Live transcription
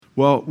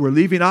Well, we're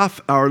leaving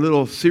off our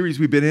little series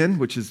we've been in,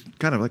 which is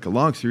kind of like a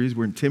long series.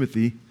 We're in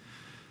Timothy.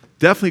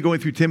 Definitely going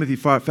through Timothy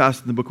far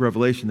faster than the book of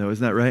Revelation, though.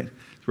 Isn't that right?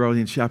 We're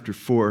already in chapter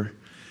 4.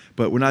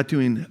 But we're not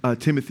doing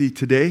Timothy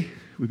today.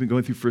 We've been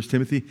going through 1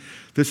 Timothy.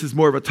 This is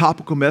more of a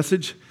topical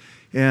message.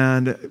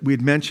 And we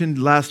had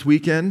mentioned last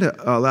weekend,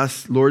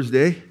 last Lord's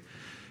Day,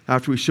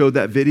 after we showed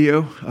that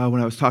video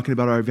when I was talking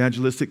about our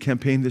evangelistic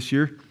campaign this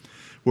year,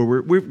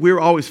 where we're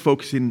always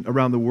focusing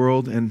around the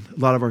world, and a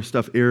lot of our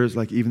stuff airs,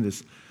 like even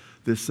this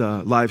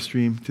live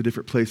stream to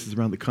different places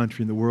around the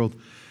country and the world.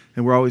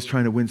 And we're always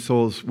trying to win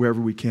souls wherever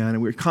we can.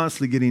 And we're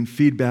constantly getting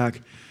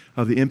feedback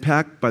of the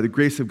impact by the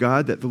grace of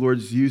God that the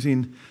Lord's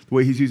using, the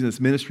way He's using this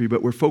ministry.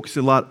 But we're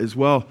focusing a lot as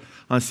well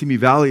on Simi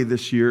Valley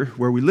this year,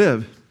 where we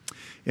live.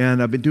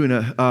 And I've been doing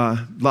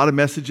a lot of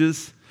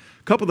messages.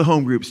 A couple of the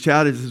home groups,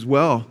 Chad is as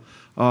well,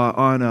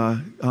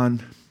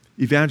 on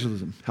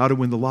evangelism, how to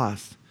win the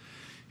lost.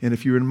 And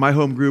if you were in my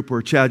home group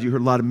or Chad, you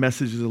heard a lot of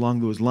messages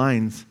along those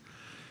lines.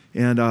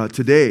 And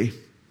today,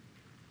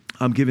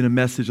 I'm giving a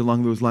message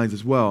along those lines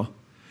as well.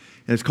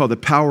 And it's called The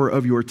Power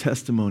of Your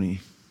Testimony.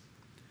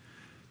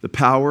 The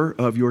power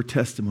of your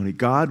testimony.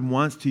 God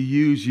wants to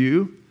use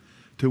you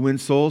to win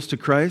souls to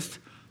Christ.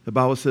 The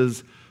Bible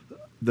says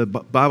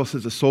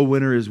a soul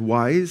winner is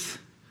wise,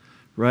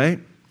 right?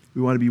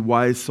 We want to be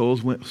wise soul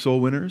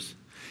winners.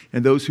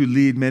 And those who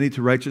lead many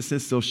to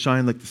righteousness, they'll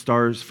shine like the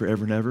stars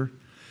forever and ever.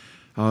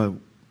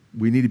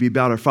 We need to be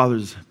about our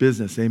Father's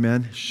business,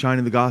 amen?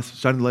 Shining the gospel,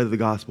 shining the light of the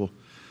gospel,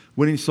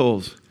 winning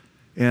souls.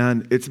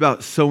 And it's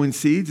about sowing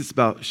seeds. It's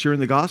about sharing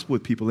the gospel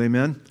with people,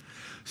 amen?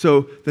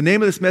 So the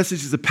name of this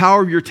message is The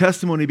Power of Your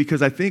Testimony,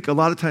 because I think a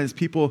lot of times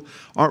people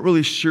aren't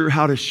really sure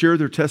how to share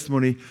their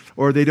testimony,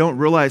 or they don't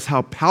realize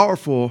how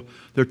powerful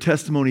their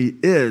testimony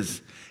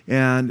is.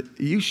 And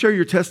you share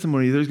your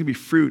testimony, there's going to be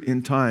fruit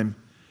in time.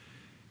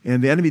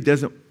 And the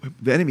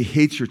enemy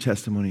hates your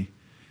testimony.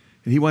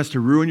 And he wants to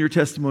ruin your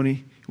testimony.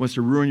 He wants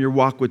to ruin your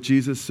walk with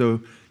Jesus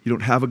so you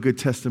don't have a good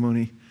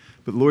testimony.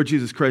 But the Lord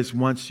Jesus Christ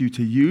wants you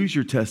to use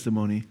your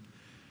testimony.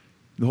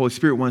 The Holy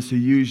Spirit wants to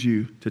use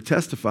you to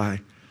testify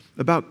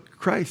about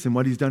Christ and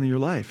what He's done in your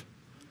life.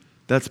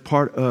 That's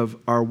part of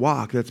our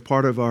walk. That's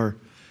part of our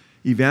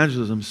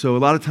evangelism. So a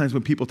lot of times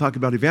when people talk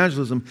about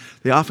evangelism,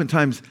 they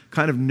oftentimes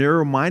kind of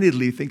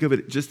narrow-mindedly think of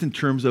it just in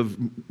terms of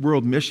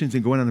world missions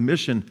and going on a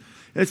mission.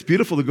 And it's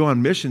beautiful to go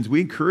on missions.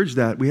 We encourage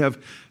that. We have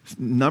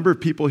a number of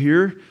people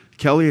here.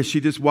 Kelly, as she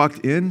just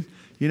walked in,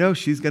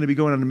 she's going to be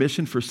going on a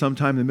mission for some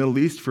time in the Middle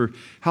East. For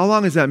how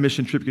long is that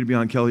mission trip going to be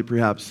on, Kelly,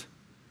 perhaps?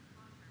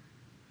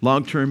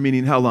 Long-term,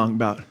 meaning how long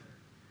about?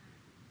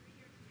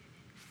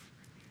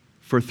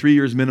 For 3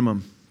 years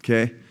minimum,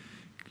 okay?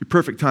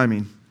 Perfect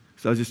timing.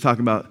 So I was just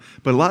talking about.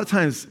 But a lot of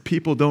times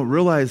people don't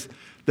realize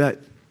that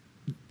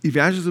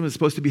evangelism is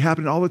supposed to be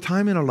happening all the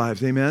time in our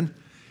lives, amen?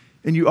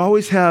 And you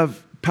always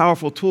have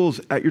powerful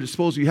tools at your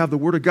disposal. You have the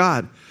Word of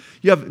God.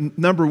 You have,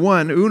 number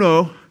one,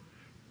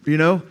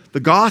 the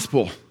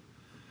gospel.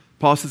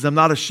 Paul says, I'm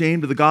not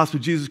ashamed of the gospel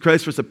of Jesus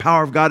Christ, for it's the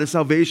power of God to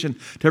salvation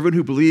to everyone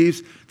who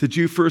believes, the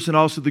Jew first and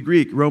also the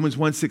Greek. Romans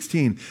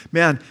 1:16.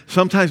 Man,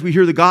 sometimes we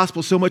hear the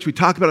gospel so much, we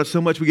talk about it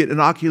so much, we get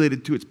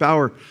inoculated to its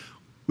power.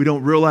 We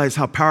don't realize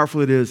how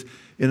powerful it is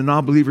in a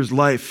non-believer's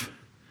life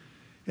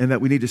and that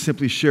we need to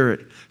simply share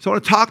it. So I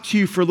want to talk to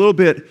you for a little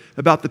bit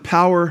about the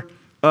power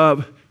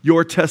of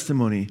your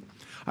testimony.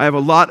 I have a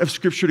lot of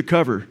scripture to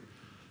cover.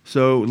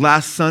 So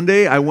last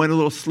Sunday, I went a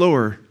little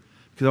slower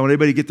because I want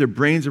everybody to get their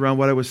brains around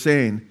what I was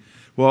saying.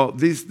 Well,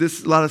 this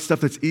is a lot of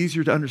stuff that's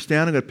easier to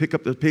understand. I'm going to pick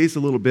up the pace a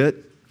little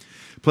bit.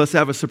 Plus, I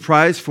have a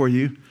surprise for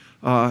you,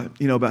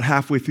 about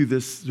halfway through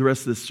the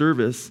rest of this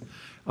service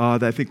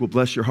that I think will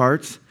bless your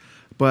hearts.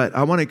 But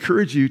I want to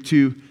encourage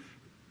you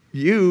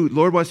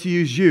Lord wants to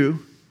use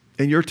you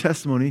and your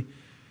testimony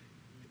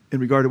in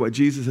regard to what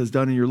Jesus has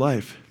done in your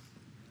life.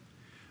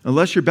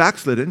 Unless you're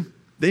backslidden,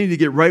 they need to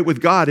get right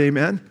with God,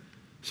 amen?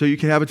 So you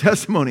can have a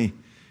testimony.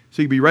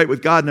 So you can be right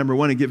with God, number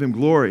one, and give Him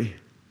glory.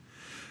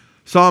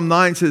 Psalm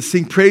 9 says,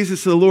 sing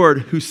praises to the Lord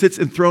who sits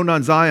enthroned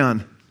on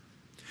Zion.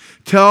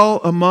 Tell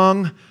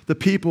among the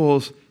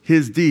peoples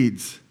His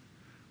deeds.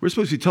 We're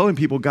supposed to be telling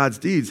people God's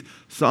deeds.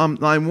 Psalm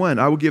 9:1,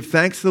 I will give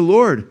thanks to the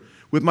Lord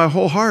with my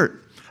whole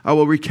heart. I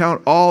will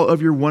recount all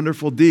of your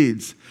wonderful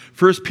deeds.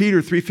 1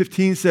 Peter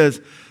 3:15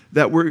 says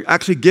that we're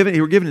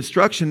given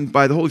instruction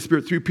by the Holy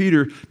Spirit through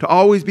Peter to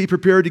always be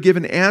prepared to give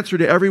an answer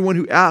to everyone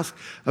who asks,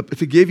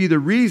 to give you the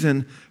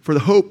reason for the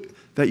hope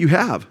that you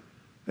have,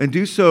 and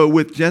do so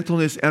with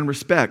gentleness and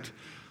respect.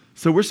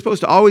 So we're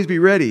supposed to always be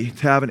ready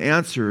to have an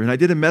answer. And I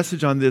did a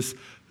message on this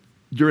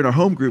during our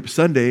home group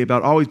Sunday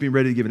about always being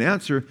ready to give an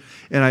answer.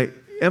 And I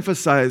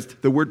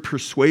emphasized the word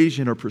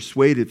persuasion or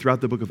persuaded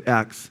throughout the book of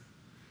Acts,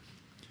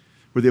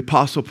 where the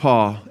Apostle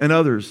Paul and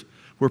others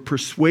were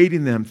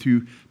persuading them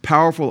through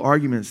powerful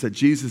arguments that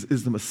Jesus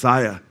is the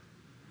Messiah.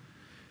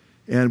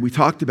 And we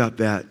talked about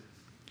that.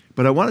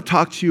 But I want to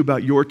talk to you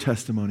about your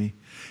testimony.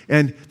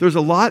 And there's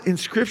a lot in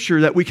Scripture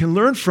that we can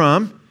learn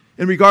from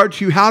in regard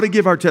to how to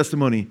give our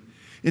testimony,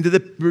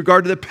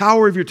 regard to the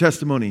power of your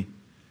testimony.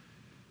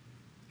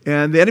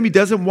 And the enemy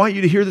doesn't want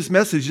you to hear this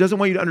message. He doesn't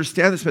want you to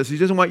understand this message. He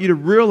doesn't want you to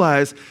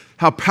realize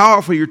how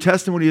powerful your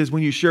testimony is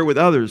when you share with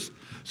others.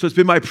 So it's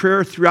been my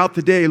prayer throughout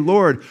the day,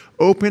 Lord,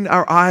 open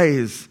our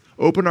eyes,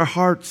 open our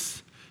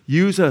hearts,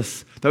 use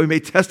us that we may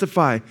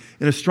testify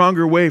in a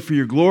stronger way for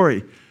your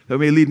glory, that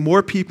we may lead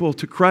more people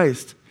to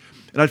Christ.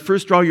 And I'd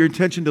first draw your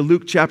attention to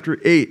Luke chapter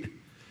 8.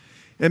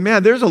 And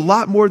man, there's a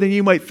lot more than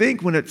you might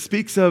think when it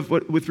speaks of,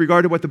 with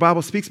regard to what the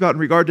Bible speaks about in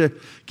regard to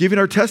giving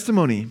our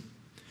testimony.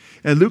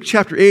 And Luke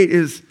chapter 8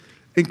 is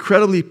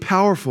incredibly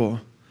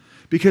powerful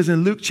because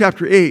in Luke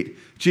chapter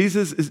 8,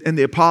 Jesus and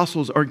the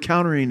apostles are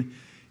encountering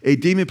a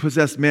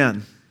demon-possessed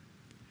man.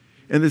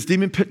 And this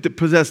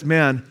demon-possessed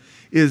man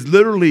is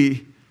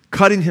literally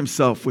cutting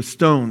himself with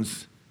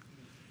stones.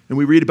 And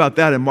we read about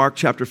that in Mark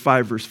chapter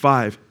 5, verse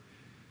 5.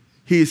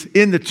 He's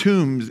in the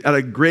tombs at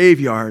a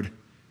graveyard,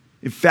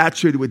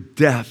 infatuated with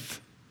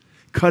death,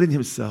 cutting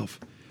himself.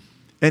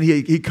 And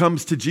he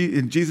comes to Jesus,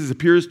 and Jesus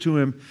appears to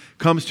him,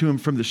 comes to him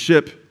from the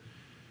ship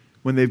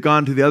when they've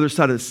gone to the other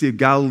side of the Sea of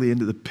Galilee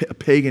into the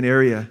pagan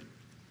area.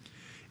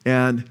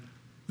 And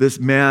this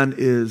man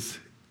is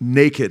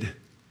naked,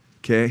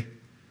 okay?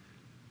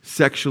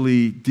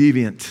 Sexually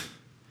deviant.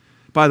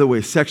 By the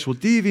way, sexual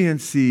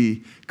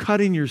deviancy,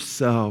 cutting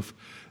yourself,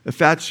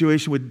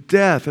 infatuation with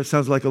death. That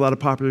sounds like a lot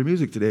of popular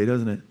music today,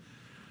 doesn't it?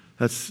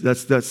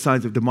 That's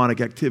signs of demonic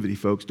activity,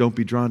 folks. Don't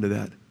be drawn to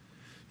that.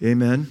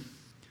 Amen?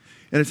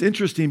 And it's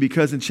interesting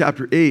because in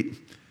chapter 8,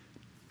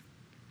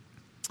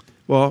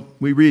 well,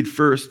 we read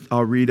first,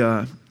 I'll read,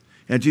 and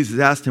Jesus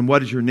asked him,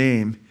 what is your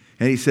name?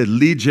 And he said,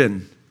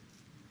 Legion.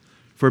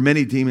 For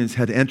many demons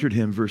had entered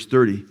him, verse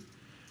 30.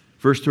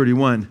 Verse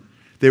 31,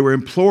 they were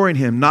imploring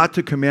him not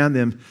to command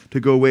them to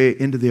go away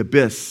into the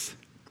abyss.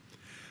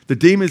 The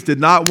demons did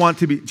not want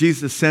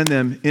Jesus to send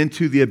them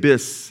into the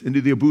abyss,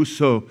 into the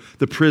abuso,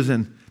 the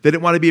prison. They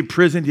didn't want to be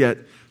imprisoned yet.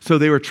 So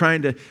they were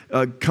trying to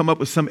come up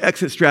with some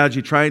exit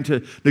strategy, trying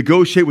to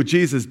negotiate with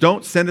Jesus.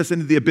 Don't send us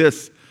into the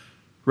abyss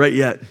right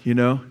yet, you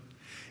know.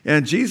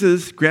 And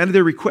Jesus granted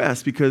their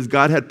request because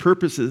God had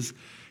purposes.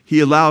 He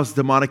allows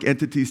demonic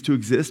entities to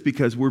exist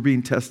because we're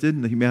being tested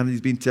and the humanity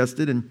is being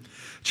tested. In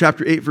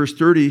chapter 8, verse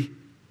 30,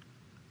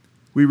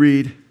 we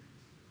read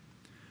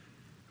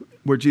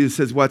where Jesus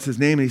says, what's his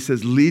name? And he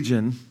says,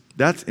 Legion.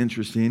 That's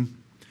interesting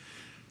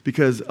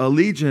because a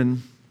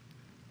Roman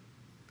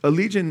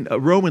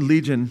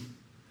legion,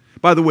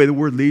 by the way, the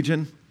word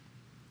legion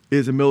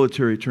is a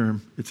military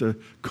term. It's a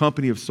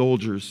company of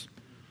soldiers,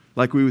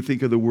 like we would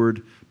think of the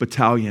word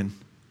battalion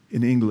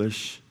in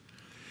English.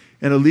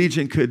 And a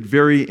legion could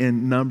vary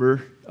in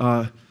number.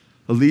 A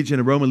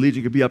Roman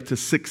legion could be up to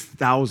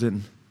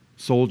 6,000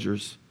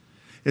 soldiers.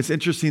 It's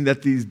interesting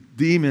that these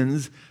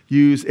demons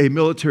use a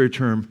military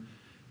term.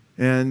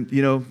 And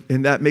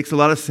that makes a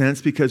lot of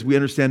sense because we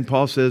understand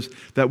Paul says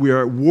that we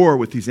are at war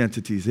with these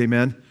entities.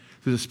 Amen?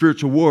 There's a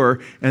spiritual war,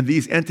 and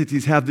these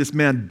entities have this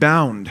man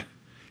bound,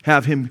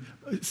 have him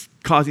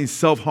causing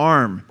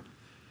self-harm.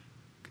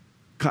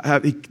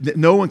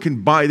 No one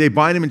can they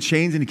bind him in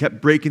chains, and he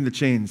kept breaking the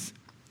chains.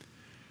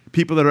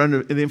 People that are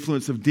under the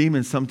influence of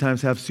demons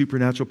sometimes have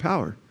supernatural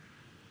power.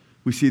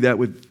 We see that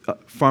with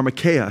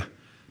pharmakeia,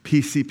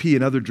 PCP,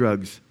 and other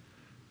drugs.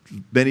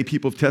 Many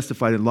people have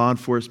testified in law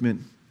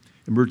enforcement,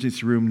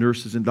 emergency room,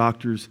 nurses and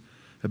doctors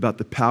about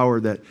the power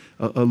that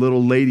a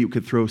little lady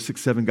could throw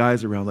 6, 7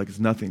 guys around like it's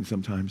nothing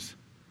sometimes.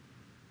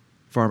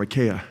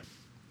 Pharmakeia.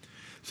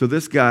 So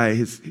this guy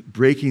is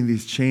breaking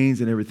these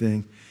chains and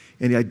everything,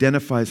 and he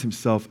identifies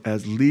himself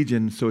as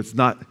Legion. So it's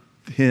not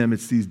him,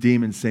 it's these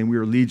demons saying we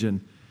are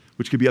Legion,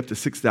 which could be up to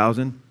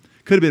 6,000.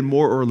 Could have been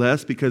more or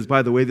less because,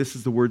 by the way, this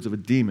is the words of a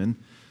demon.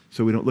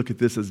 So we don't look at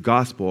this as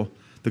gospel.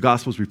 The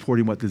gospel is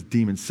reporting what this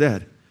demon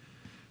said.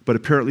 But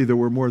apparently there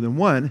were more than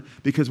one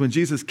because when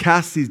Jesus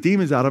cast these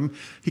demons out of him,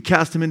 he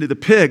cast them into the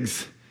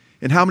pigs.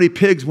 And how many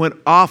pigs went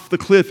off the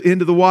cliff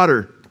into the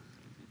water?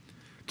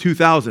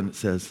 2,000, it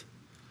says.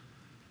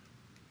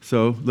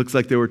 So looks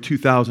like there were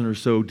 2,000 or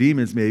so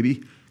demons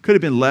maybe. Could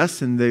have been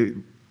less, and the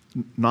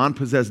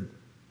non-possessed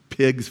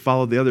pigs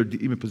followed the other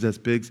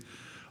demon-possessed pigs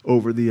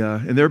over the,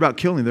 and they're about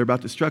killing, they're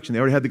about destruction. They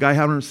already had the guy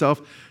hounding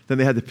himself, then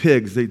they had the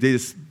pigs.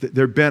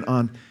 They're bent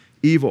on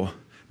evil.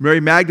 Mary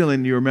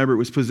Magdalene, you remember,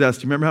 was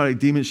possessed. You remember how many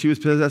demons she was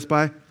possessed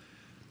by?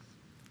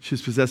 She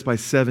was possessed by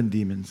 7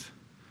 demons.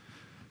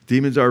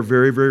 Demons are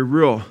very, very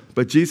real,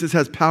 but Jesus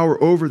has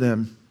power over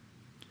them.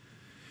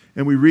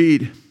 And we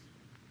read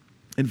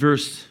in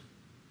verse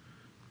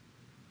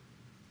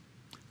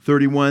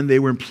 31, they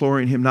were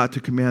imploring him not to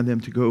command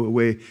them to go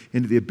away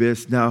into the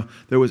abyss. Now,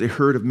 there was a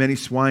herd of many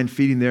swine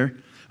feeding there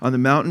on the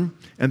mountain,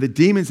 and the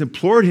demons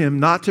implored him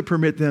not to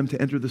permit them to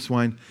enter the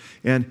swine,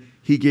 and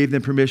he gave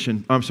them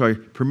permission.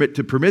 Permit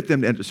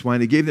them to enter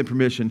swine. He gave them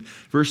permission.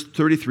 Verse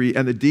 33,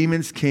 and the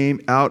demons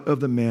came out of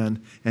the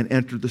man and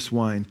entered the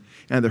swine,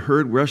 and the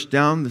herd rushed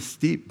down the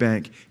steep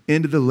bank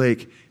into the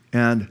lake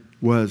and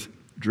was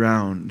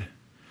drowned.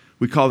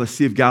 We call the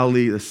Sea of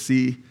Galilee the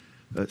sea.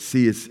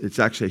 It's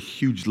actually a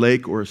huge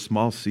lake or a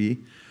small sea.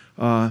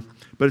 But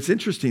it's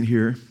interesting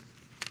here.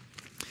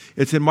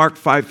 It's in Mark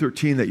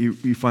 5:13 that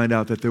you find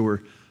out that there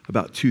were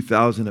about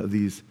 2,000 of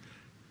these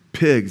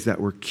pigs that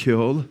were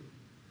killed.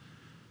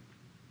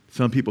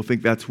 Some people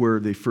think that's where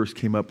they first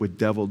came up with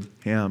deviled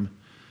ham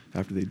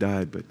after they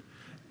died, but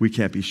we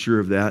can't be sure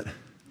of that.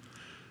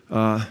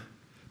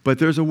 But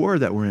there's a war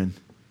that we're in,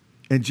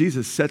 and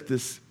Jesus set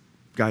this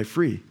guy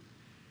free.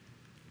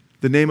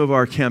 The name of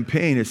our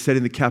campaign is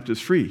Setting the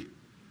Captives Free.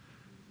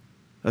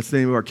 That's the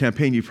name of our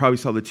campaign. You probably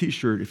saw the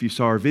t-shirt if you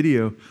saw our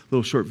video,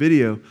 little short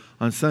video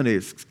on Sunday.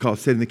 It's called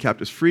Setting the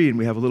Captives Free, and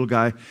we have a little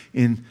guy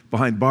in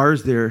behind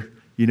bars there,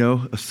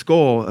 a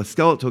skull, a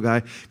skeletal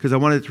guy, because I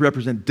wanted it to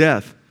represent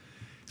death.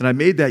 And I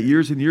made that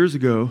years and years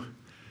ago,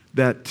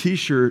 that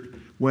t-shirt,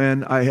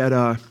 when I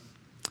had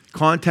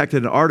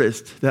contacted an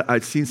artist that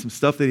I'd seen some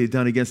stuff that he'd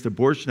done against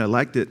abortion. I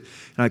liked it,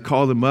 and I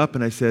called him up,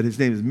 and I said, his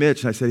name is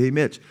Mitch, and I said, hey,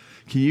 Mitch,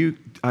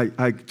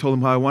 I told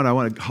him how I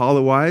want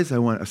hollow eyes, I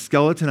want a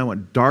skeleton, I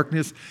want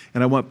darkness,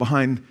 and I want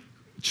behind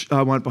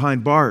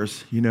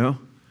bars,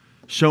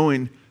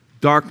 showing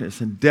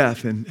darkness and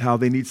death and how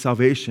they need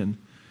salvation.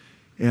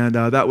 And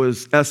that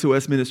was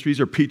SOS Ministries,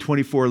 or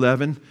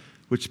P2411,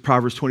 which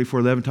Proverbs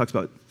 24:11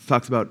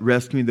 talks about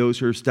rescuing those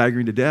who are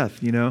staggering to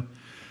death,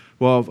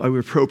 Well, I would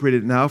appropriate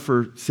it now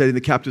for setting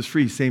the captives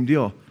free, same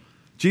deal.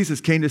 Jesus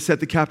came to set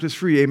the captives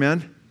free,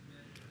 amen?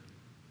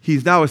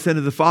 He's now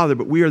ascended to the Father,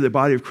 but we are the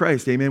body of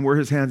Christ, amen? We're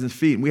his hands and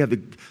feet, and we have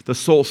the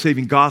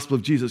soul-saving gospel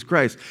of Jesus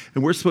Christ.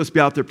 And we're supposed to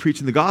be out there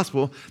preaching the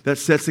gospel that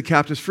sets the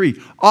captives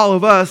free. All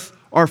of us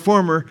are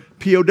former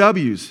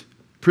POWs,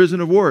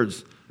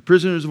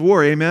 prisoners of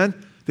war,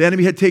 amen? The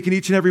enemy had taken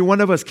each and every one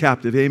of us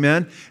captive,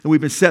 amen? And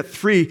we've been set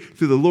free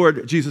through the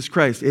Lord Jesus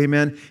Christ,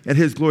 amen? And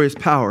his glorious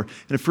power.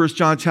 And in 1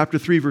 John chapter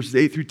 3, verses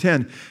 8 through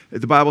 10,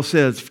 the Bible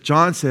says,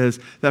 John says,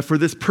 that for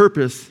this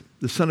purpose,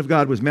 the Son of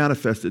God was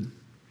manifested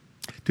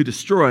to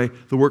destroy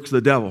the works of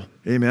the devil,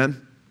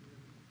 amen?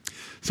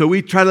 So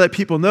we try to let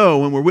people know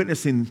when we're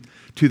witnessing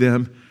to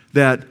them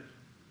that,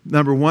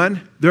 number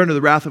one, they're under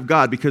the wrath of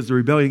God because they're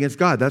rebelling against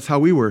God. That's how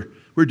we were.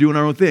 We're doing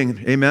our own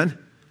thing, amen?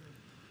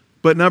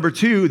 But number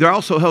two, they're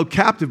also held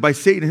captive by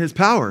Satan and his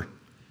power.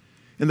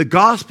 And the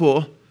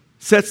gospel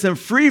sets them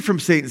free from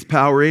Satan's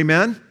power,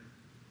 amen?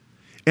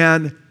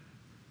 And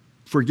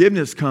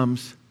forgiveness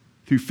comes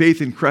through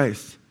faith in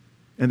Christ.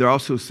 And they're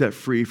also set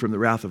free from the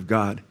wrath of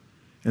God.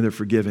 And they're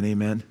forgiven,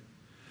 amen?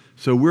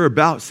 So we're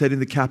about setting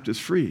the captives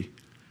free.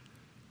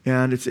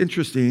 And it's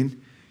interesting.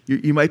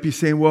 You might be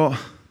saying, well,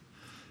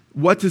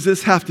 what does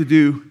this have to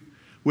do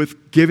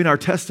with giving our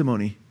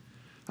testimony?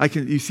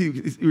 You see,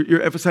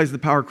 you're emphasizing the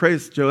power of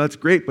Christ, Joe. That's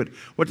great, but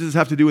what does this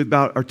have to do with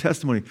about our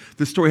testimony?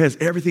 This story has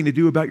everything to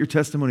do about your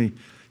testimony.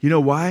 You know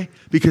why?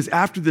 Because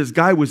after this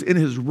guy was in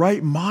his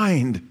right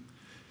mind,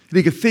 and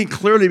he could think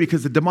clearly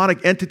because the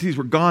demonic entities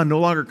were gone, no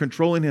longer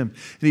controlling him,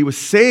 and he was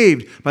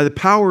saved by the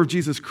power of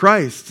Jesus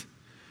Christ.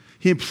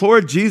 He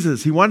implored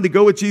Jesus. He wanted to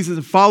go with Jesus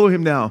and follow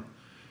him now,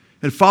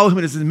 and follow him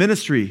in his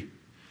ministry.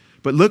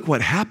 But look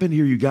what happened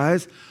here, you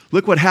guys.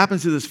 Look what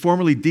happens to this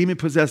formerly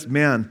demon-possessed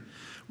man.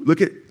 Look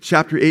at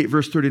chapter 8,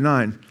 verse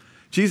 39.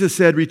 Jesus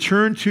said,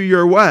 return to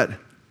your what?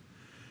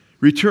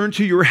 Return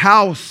to your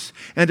house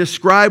and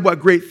describe what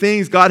great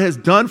things God has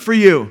done for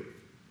you.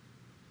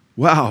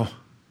 Wow.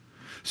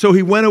 So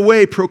he went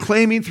away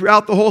proclaiming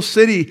throughout the whole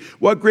city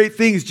what great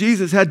things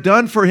Jesus had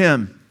done for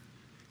him.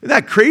 Isn't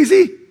that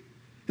crazy?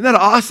 Isn't that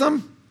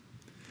awesome?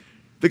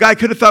 The guy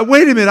could have thought,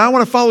 wait a minute, I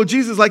want to follow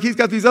Jesus like he's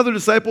got these other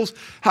disciples.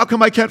 How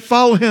come I can't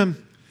follow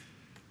him?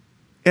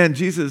 And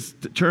Jesus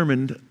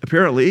determined,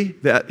 apparently,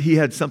 that he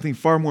had something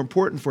far more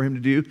important for him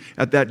to do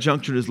at that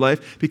juncture in his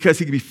life because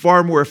he could be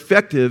far more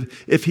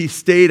effective if he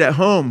stayed at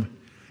home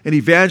and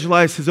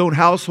evangelized his own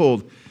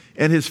household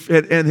and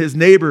his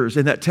neighbors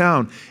in that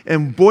town.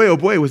 And boy, oh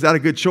boy, was that a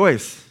good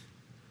choice.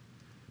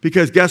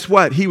 Because guess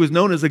what? He was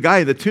known as the guy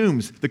in the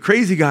tombs, the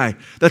crazy guy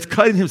that's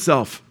cutting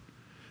himself.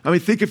 I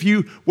mean, think if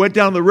you went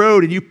down the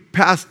road and you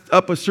passed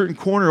up a certain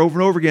corner over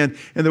and over again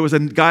and there was a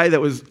guy that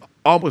was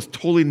almost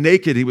totally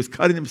naked. He was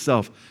cutting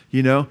himself,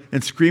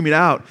 and screaming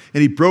out.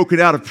 And he broke it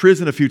out of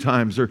prison a few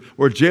times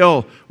or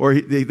jail, or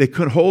they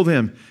couldn't hold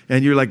him.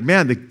 And you're like,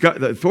 man,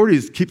 the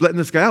authorities keep letting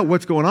this guy out.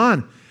 What's going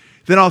on?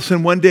 Then all of a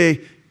sudden one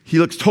day, he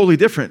looks totally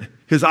different.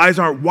 His eyes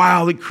aren't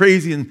wild and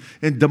crazy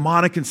and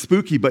demonic and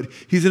spooky, but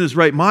he's in his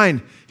right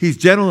mind. He's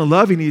gentle and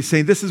loving. He's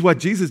saying, this is what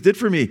Jesus did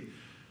for me.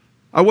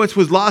 I once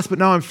was lost, but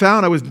now I'm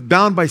found. I was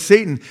bound by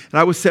Satan, and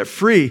I was set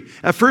free.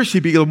 At first,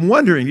 you'd be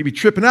wondering. You'd be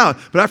tripping out.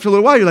 But after a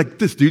little while, you're like,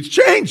 this dude's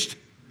changed.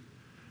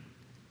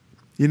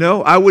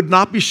 I would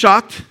not be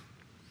shocked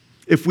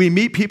if we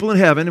meet people in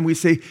heaven and we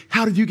say,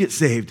 how did you get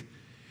saved?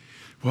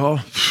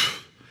 Well,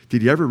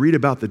 did you ever read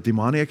about the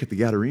demoniac at the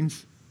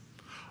Gadarenes?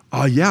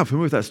 Oh, yeah, I'm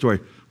familiar with that story.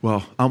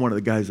 Well, I'm one of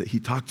the guys that he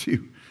talked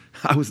to.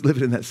 I was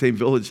living in that same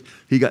village.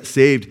 He got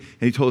saved, and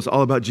he told us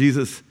all about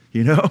Jesus,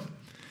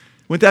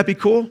 Wouldn't that be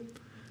cool?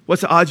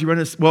 What's the odds you run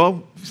into?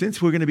 Well,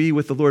 since we're going to be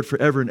with the Lord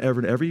forever and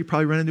ever and ever, you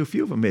probably run into a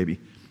few of them maybe.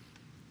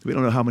 We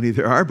don't know how many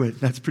there are, but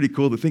that's pretty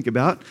cool to think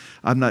about.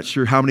 I'm not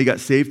sure how many got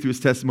saved through his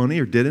testimony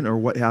or didn't or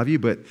what have you,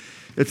 but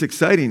it's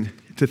exciting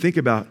to think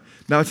about.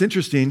 Now, it's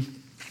interesting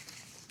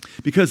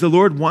because the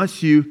Lord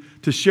wants you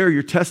to share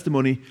your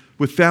testimony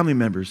with family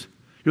members.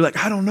 You're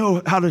like, I don't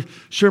know how to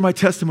share my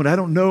testimony. I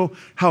don't know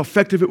how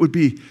effective it would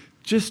be.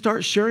 Just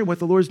start sharing what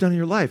the Lord's done in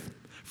your life.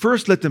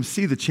 First, let them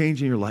see the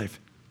change in your life.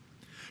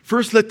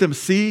 First, let them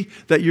see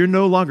that you're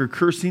no longer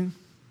cursing.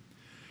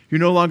 You're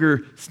no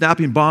longer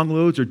snapping bong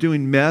loads or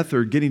doing meth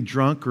or getting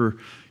drunk, or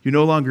you're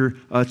no longer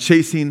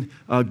chasing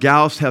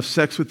gals to have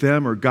sex with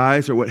them, or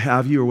guys, or what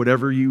have you, or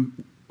whatever you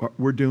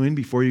were doing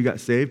before you got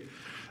saved.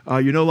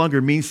 You're no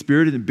longer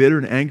mean-spirited and bitter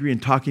and angry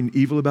and talking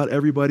evil about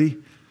everybody,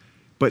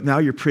 but now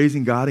you're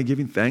praising God and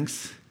giving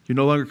thanks. You're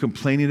no longer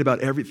complaining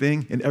about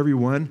everything and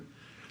everyone.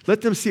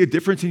 Let them see a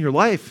difference in your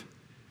life,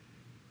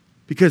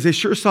 because they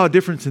sure saw a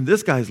difference in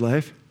this guy's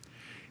life.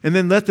 And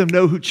then let them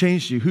know who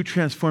changed you, who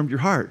transformed your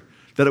heart,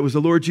 that it was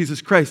the Lord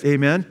Jesus Christ.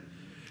 Amen?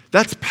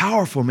 That's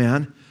powerful,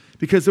 man,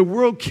 because the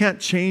world can't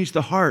change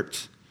the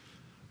heart.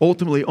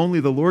 Ultimately, only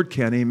the Lord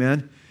can.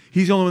 Amen?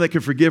 He's the only one that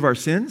can forgive our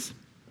sins,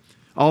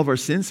 all of our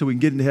sins, so we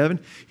can get into heaven.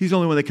 He's the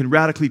only one that can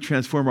radically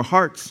transform our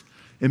hearts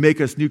and make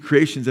us new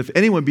creations. If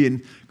anyone be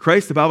in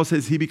Christ, the Bible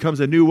says he becomes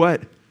a new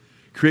what?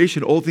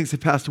 Creation. Old things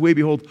have passed away.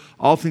 Behold,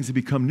 all things have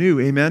become new.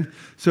 Amen?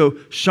 So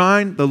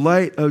shine the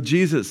light of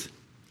Jesus.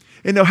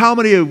 And now, how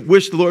many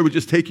wish the Lord would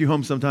just take you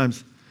home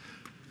sometimes?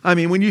 I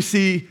mean, when you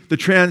see the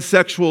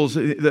transsexuals,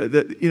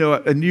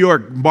 in New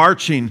York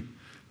marching,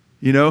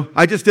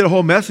 I just did a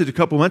whole message a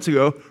couple months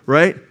ago,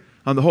 right,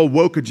 on the whole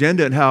woke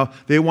agenda and how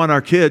they want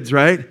our kids,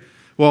 right?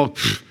 Well,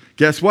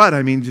 guess what?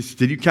 I mean,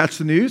 did you catch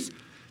the news?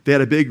 They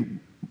had a big,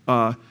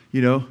 a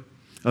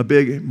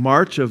big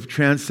march of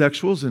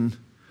transsexuals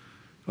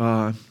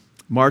and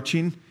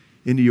marching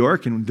in New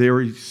York, and they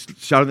were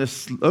shouting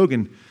this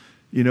slogan.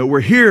 We're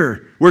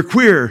here, we're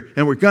queer,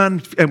 and we're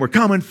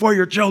coming for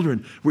your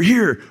children. We're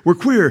here, we're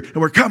queer, and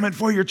we're coming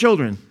for your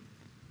children.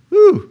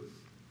 Woo!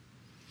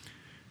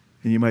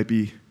 And you might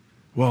be,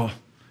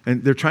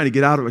 and they're trying to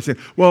get out of it, saying,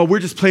 well, we're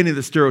just playing in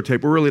the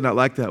stereotype. We're really not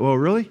like that. Well,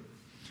 really?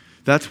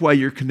 That's why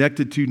you're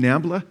connected to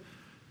NAMBLA.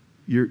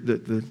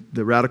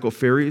 The radical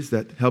fairies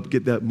that helped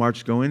get that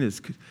march going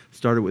is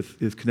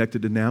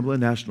connected to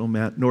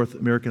NAMBLA, North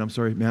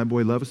American Man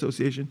Boy Love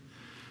Association,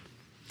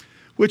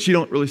 which you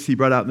don't really see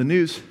brought out in the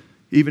news.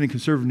 Even in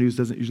conservative news,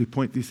 doesn't usually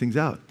point these things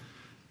out.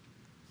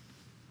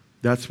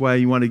 That's why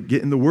you want to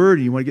get in the Word,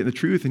 and you want to get in the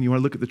truth, and you want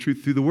to look at the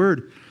truth through the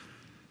Word,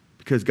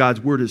 because God's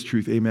Word is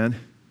truth, amen?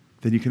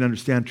 Then you can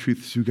understand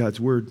truth through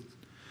God's Word.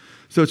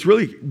 So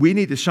we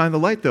need to shine the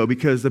light, though,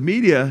 because the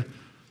media,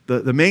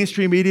 the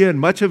mainstream media, and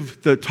much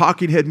of the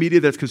talking head media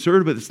that's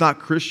conservative but it's not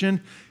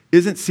Christian,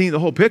 isn't seeing the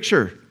whole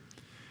picture.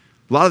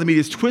 A lot of the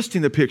media is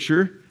twisting the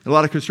picture, and a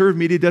lot of conservative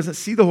media doesn't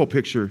see the whole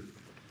picture.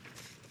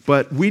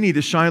 But we need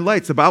to shine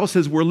lights. The Bible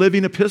says we're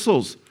living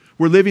epistles.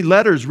 We're living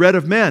letters read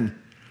of men.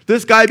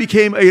 This guy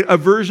became a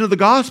version of the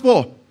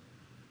gospel.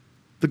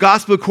 The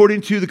gospel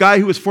according to the guy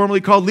who was formerly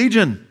called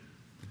Legion.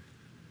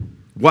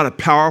 What a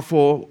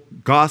powerful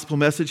gospel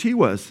message he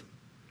was.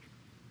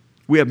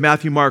 We have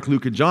Matthew, Mark,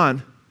 Luke, and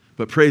John.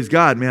 But praise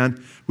God,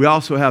 man. We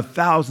also have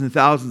thousands and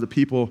thousands of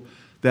people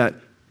that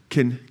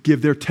can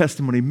give their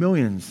testimony,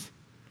 millions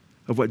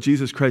of what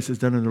Jesus Christ has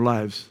done in their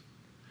lives.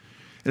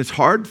 And it's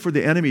hard for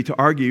the enemy to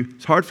argue.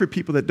 It's hard for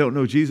people that don't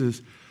know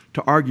Jesus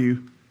to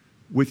argue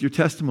with your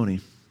testimony.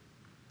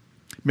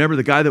 Remember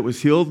the guy that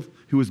was healed,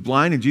 who was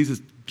blind, and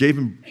Jesus gave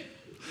him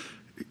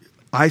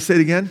eyesight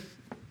again?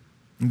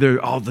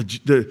 All the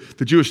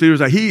Jewish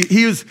leaders are like,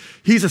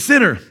 he's a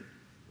sinner.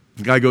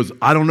 The guy goes,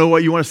 I don't know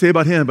what you want to say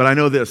about him, but I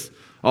know this.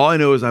 All I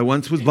know is I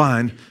once was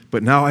blind,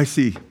 but now I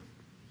see.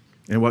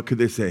 And what could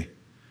they say?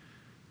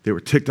 They were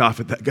ticked off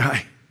at that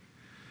guy.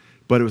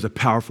 But it was a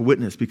powerful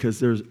witness, because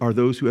there are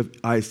those who have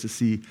eyes to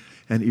see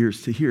and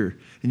ears to hear.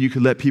 And you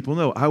can let people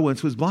know, I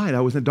once was blind.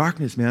 I was in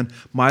darkness, man.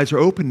 My eyes are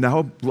open.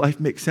 Now life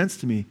makes sense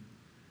to me.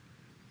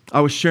 I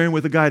was sharing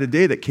with a guy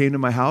today that came to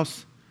my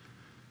house,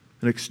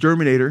 an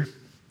exterminator.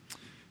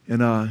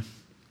 And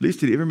Lisa,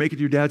 did he ever make it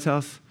to your dad's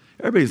house?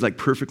 Everybody's like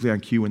perfectly on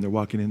cue when they're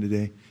walking in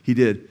today. He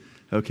did.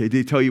 Okay, did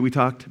he tell you we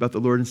talked about the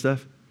Lord and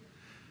stuff?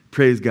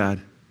 Praise God.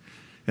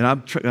 And I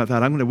thought,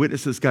 I'm going to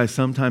witness this guy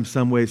sometime,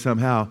 some way,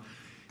 somehow.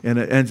 And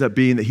it ends up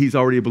being that he's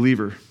already a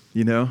believer,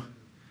 And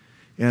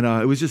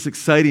it was just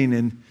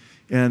exciting.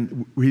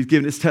 And he's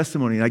giving his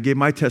testimony. And I gave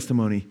my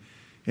testimony.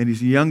 And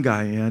he's a young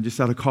guy, just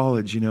out of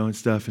college, and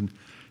stuff.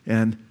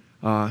 And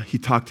he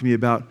talked to me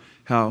about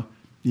how,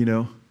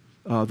 the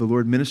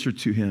Lord ministered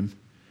to him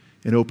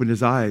and opened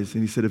his eyes.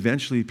 And he said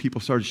eventually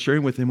people started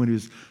sharing with him when he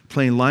was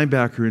playing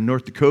linebacker in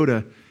North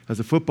Dakota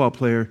as a football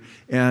player.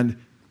 And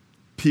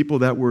people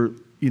that were,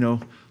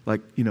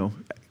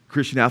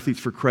 Christian Athletes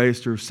for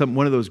Christ or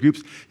one of those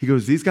groups, he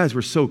goes, these guys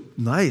were so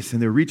nice,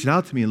 and they were reaching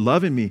out to me and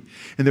loving me,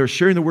 and they were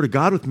sharing the Word of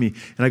God with me.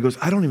 And I goes,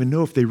 I don't even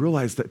know if they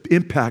realized the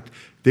impact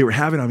they were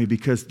having on me,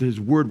 because his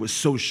Word was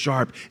so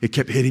sharp. It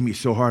kept hitting me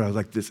so hard. I was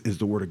like, this is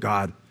the Word of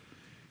God.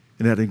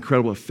 And it had an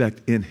incredible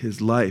effect in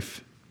his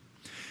life.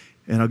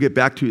 And I'll get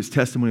back to his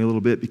testimony a little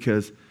bit,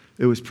 because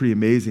it was pretty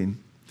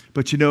amazing.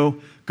 But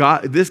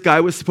this guy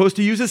was supposed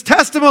to use his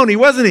testimony,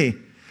 wasn't he?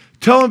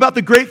 Tell him about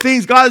the great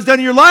things God has done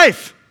in your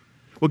life.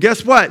 Well,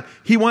 guess what?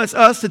 He wants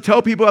us to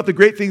tell people about the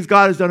great things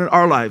God has done in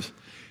our lives.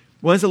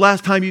 When's the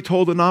last time you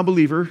told a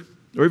non-believer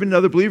or even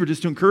another believer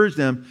just to encourage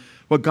them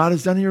what God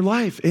has done in your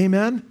life?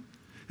 Amen?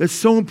 That's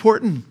so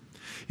important.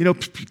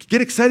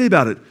 Get excited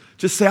about it.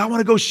 Just say, I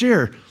want to go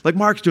share. Like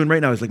Mark's doing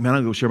right now. He's like, man,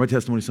 I'm going to go share my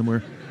testimony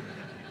somewhere.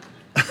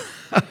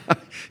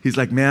 He's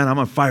like, man, I'm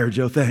on fire,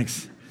 Joe.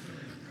 Thanks.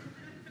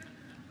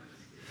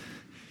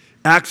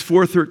 Acts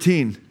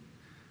 4:13.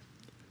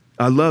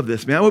 I love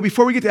this, man. Well,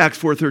 before we get to Acts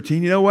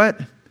 4:13, you know what?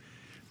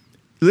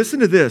 Listen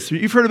to this.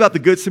 You've heard about the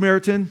Good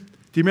Samaritan.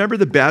 Do you remember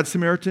the Bad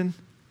Samaritan?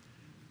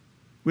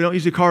 We don't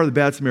usually call her the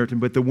Bad Samaritan,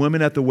 but the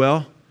woman at the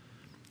well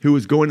who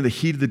was going in the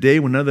heat of the day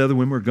when none of the other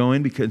women were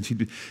going because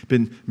she'd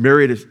been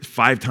married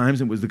 5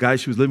 times and was the guy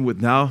she was living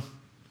with now.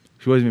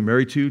 She wasn't even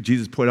married to.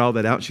 Jesus pointed all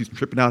that out. She's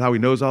tripping out how he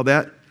knows all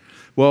that.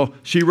 Well,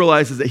 she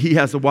realizes that he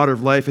has the water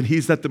of life and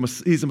he's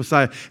the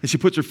Messiah. And she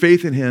puts her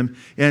faith in him.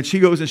 And she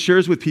goes and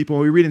shares with people.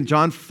 And we read in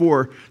John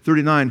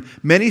 4:39,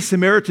 many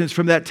Samaritans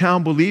from that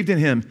town believed in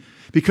him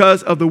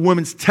because of the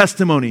woman's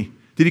testimony.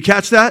 Did you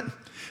catch that?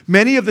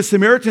 Many of the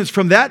Samaritans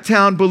from that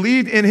town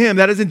believed in him,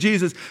 that is in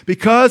Jesus,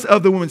 because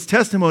of the woman's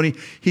testimony.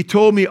 He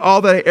told me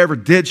all that I ever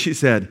did, she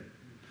said.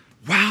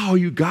 Wow,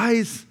 you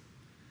guys.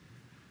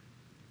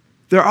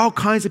 There are all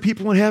kinds of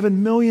people in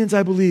heaven, millions,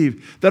 I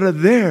believe, that are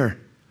there.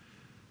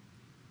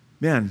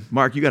 Man,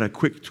 Mark, you got a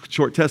quick,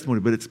 short testimony,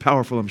 but it's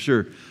powerful, I'm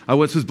sure. I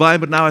once was blind,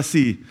 but now I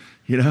see,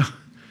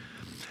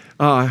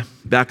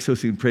 Back so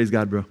soon, praise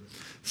God, bro.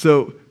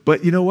 So,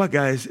 but you know what,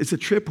 guys? It's a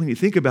trip when you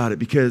think about it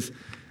because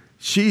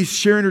she's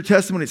sharing her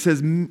testimony.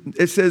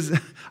 It says,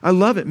 I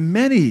love it.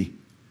 Many,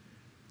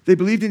 they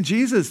believed in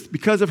Jesus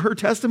because of her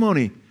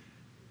testimony.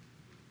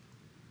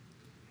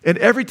 And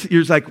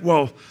you're like,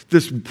 well,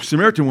 this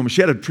Samaritan woman,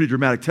 she had a pretty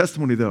dramatic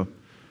testimony, though.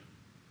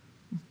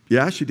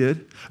 Yeah, she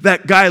did.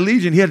 That guy,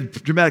 Legion, he had a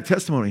dramatic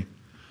testimony.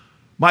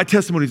 My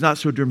testimony is not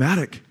so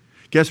dramatic.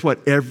 Guess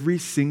what? Every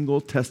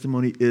single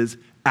testimony is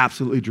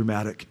absolutely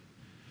dramatic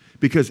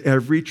because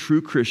every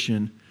true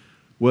Christian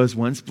was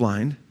once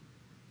blind,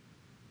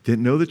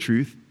 didn't know the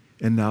truth,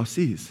 and now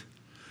sees.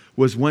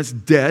 Was once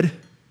dead,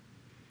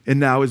 and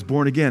now is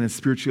born again and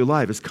spiritually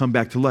alive, has come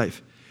back to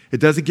life. It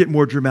doesn't get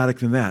more dramatic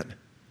than that.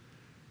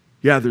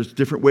 Yeah, there's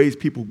different ways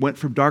people went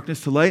from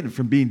darkness to light and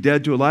from being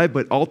dead to alive,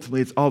 but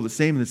ultimately it's all the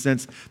same in the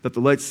sense that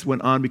the lights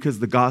went on because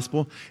of the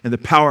gospel and the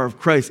power of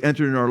Christ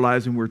entered in our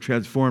lives and we're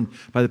transformed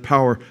by the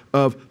power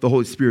of the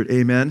Holy Spirit.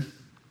 Amen.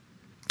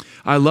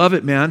 I love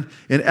it, man.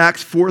 In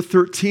Acts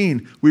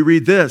 4:13, we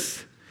read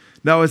this.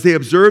 Now, as they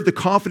observed the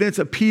confidence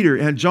of Peter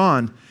and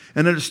John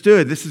and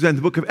understood, this is in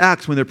the book of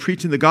Acts when they're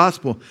preaching the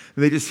gospel,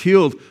 and they just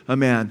healed a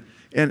man.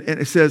 And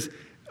it says,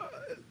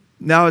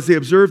 now, as they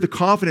observed the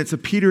confidence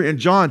of Peter and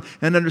John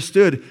and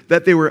understood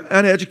that they were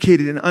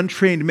uneducated and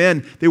untrained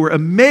men, they were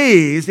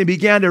amazed and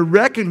began to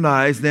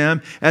recognize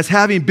them as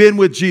having been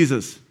with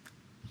Jesus.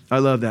 I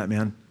love that,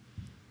 man.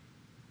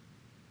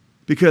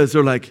 Because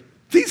they're like,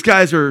 these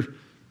guys are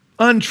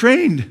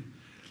untrained.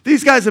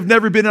 These guys have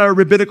never been in our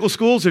rabbinical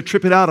schools. They're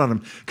tripping out on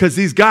them. Because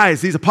these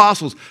guys, these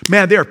apostles,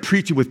 man, they are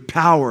preaching with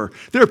power.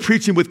 They're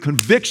preaching with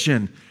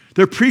conviction.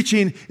 They're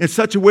preaching in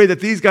such a way that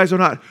these guys are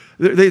not,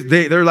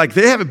 they're like,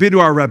 they haven't been to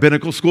our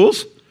rabbinical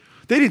schools.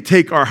 They didn't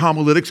take our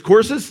homiletics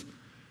courses.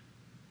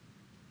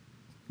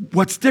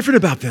 What's different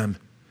about them?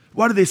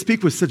 Why do they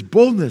speak with such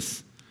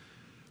boldness?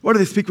 Why do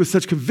they speak with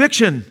such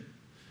conviction?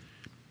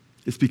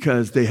 It's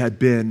because they had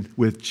been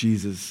with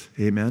Jesus.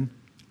 Amen?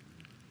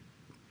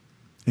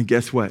 And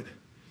guess what?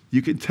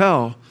 You can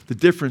tell the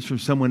difference from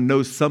someone who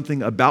knows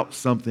something about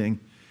something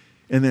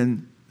and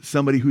then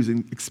somebody who's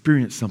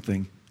experienced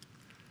something.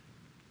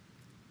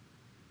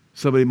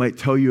 Somebody might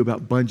tell you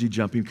about bungee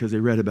jumping because they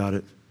read about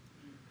it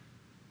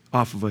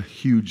off of a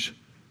huge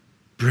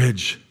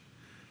bridge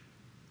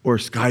or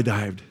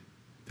skydived.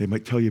 They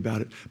might tell you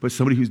about it. But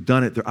somebody who's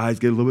done it, their eyes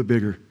get a little bit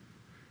bigger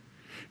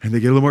and they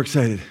get a little more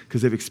excited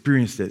because they've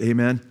experienced it.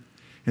 Amen?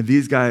 And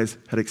these guys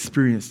had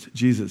experienced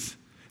Jesus.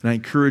 And I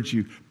encourage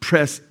you,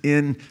 press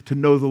in to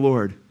know the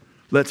Lord.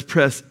 Let's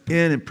press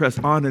in and press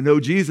on to know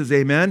Jesus.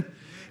 Amen?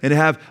 And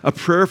have a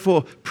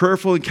prayerful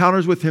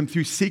encounters with him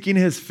through seeking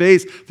his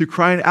face, through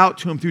crying out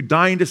to him, through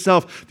dying to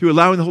self, through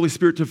allowing the Holy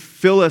Spirit to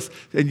fill us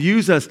and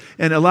use us,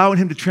 and allowing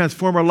him to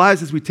transform our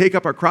lives as we take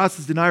up our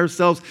crosses, deny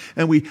ourselves,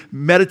 and we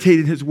meditate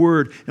in his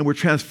word, and we're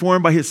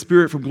transformed by his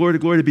Spirit from glory to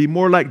glory to be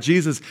more like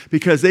Jesus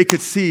because they could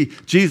see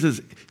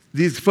Jesus,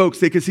 these folks,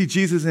 they could see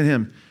Jesus in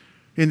him.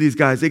 In these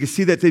guys. They can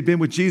see that they've been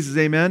with Jesus,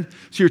 amen?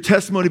 So your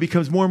testimony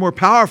becomes more and more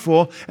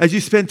powerful as you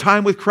spend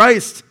time with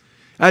Christ,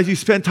 as you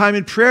spend time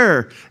in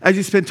prayer, as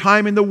you spend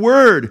time in the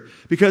Word,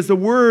 because the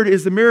Word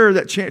is the mirror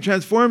that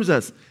transforms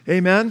us,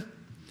 amen?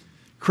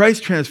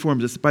 Christ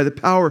transforms us by the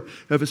power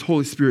of his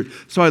Holy Spirit.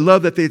 So I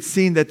love that they had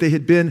seen that they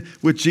had been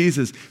with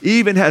Jesus,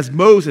 even as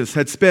Moses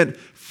had spent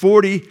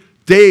 40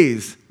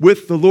 days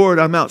with the Lord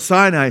on Mount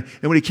Sinai,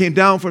 and when he came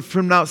down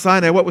from Mount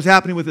Sinai, what was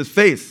happening with his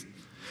face?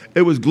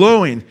 It was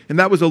glowing, and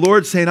that was the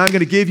Lord saying, I'm going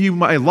to give you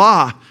my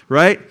law,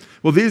 right?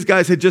 Well, these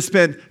guys had just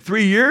spent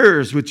 3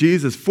 years with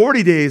Jesus,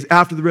 40 days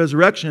after the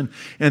resurrection,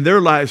 and their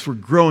lives were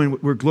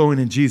glowing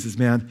in Jesus,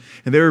 man.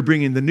 And they were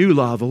bringing the new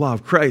law, the law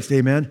of Christ,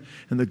 amen,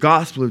 and the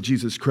gospel of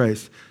Jesus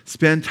Christ.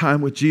 Spend time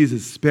with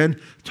Jesus.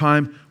 Spend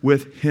time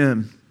with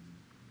him.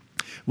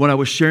 When I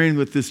was sharing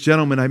with this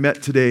gentleman I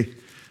met today,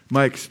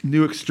 my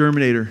new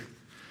exterminator,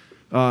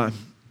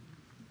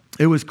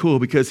 it was cool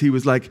because he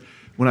was like,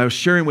 when I was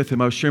sharing with him,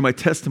 I was sharing my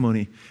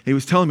testimony. And he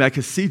was telling me, I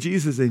could see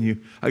Jesus in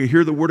you. I could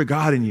hear the word of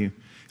God in you.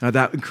 And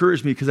that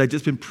encouraged me because I'd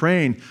just been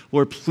praying,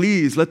 Lord,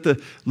 please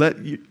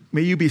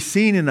may you be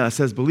seen in us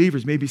as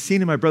believers. May you be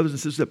seen in my brothers and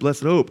sisters at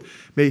Blessed Hope.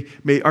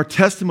 May our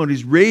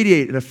testimonies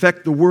radiate and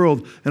affect the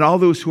world and all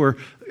those who are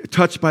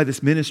touched by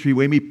this ministry.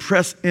 May we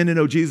press in to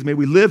know Jesus. May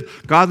we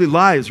live godly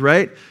lives,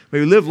 right?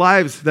 May we live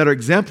lives that are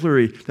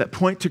exemplary, that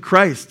point to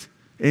Christ.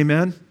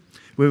 Amen?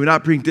 May we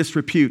not bring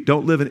disrepute.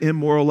 Don't live an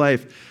immoral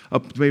life.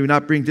 May we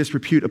not bring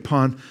disrepute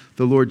upon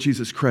the Lord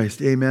Jesus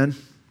Christ. Amen?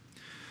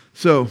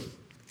 So,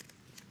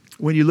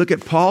 when you look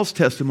at Paul's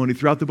testimony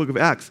throughout the book of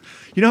Acts,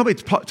 you know how many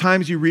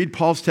times you read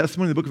Paul's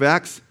testimony in the book of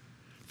Acts?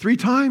 3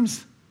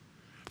 times.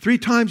 3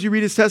 times you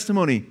read his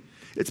testimony.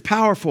 It's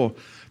powerful.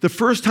 The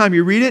first time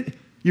you read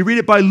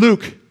it by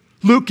Luke.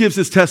 Luke gives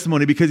his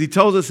testimony because he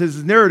tells us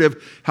his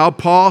narrative, how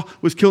Paul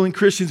was killing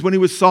Christians when he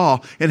was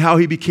Saul and how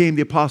he became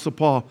the Apostle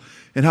Paul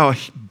and how a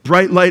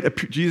bright light,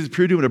 Jesus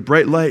appeared to him in a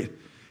bright light.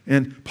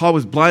 And Paul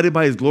was blinded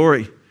by his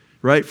glory,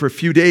 right? For a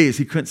few days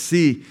he couldn't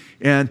see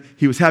and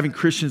he was having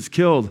Christians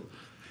killed.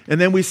 And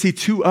then we see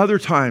 2 other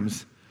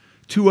times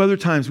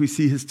we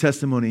see his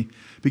testimony.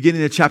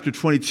 Beginning at chapter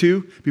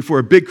 22, before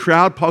a big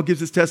crowd, Paul gives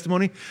his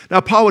testimony. Now,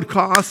 Paul would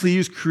constantly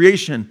use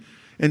creation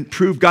and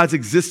prove God's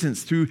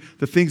existence through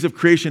the things of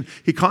creation.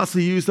 He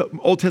constantly used the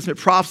Old Testament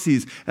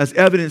prophecies as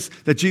evidence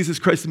that Jesus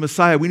Christ is the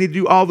Messiah. We need to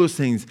do all those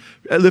things.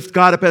 Lift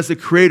God up as the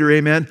creator,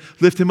 amen.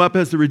 Lift him up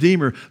as the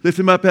Redeemer. Lift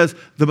him up as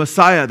the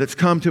Messiah that's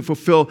come to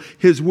fulfill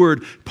his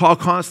word. Paul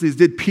constantly, as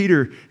did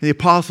Peter and the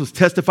apostles,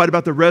 testified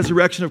about the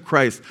resurrection of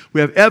Christ. We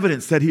have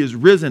evidence that he is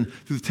risen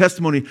through the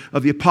testimony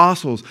of the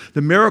apostles.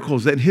 The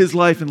miracles that in his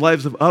life and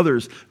lives of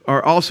others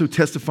are also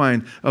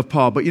testifying of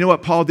Paul. But you know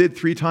what Paul did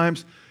 3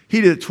 times? He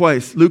did it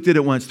twice. Luke did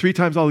it once. 3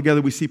 times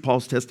altogether, we see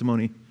Paul's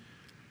testimony. And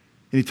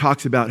he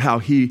talks about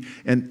how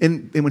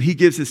and when he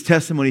gives his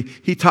testimony,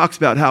 he talks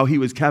about how he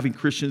was having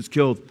Christians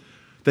killed,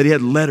 that he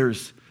had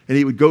letters, and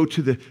he would go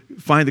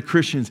find the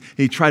Christians,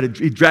 and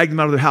he dragged them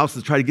out of their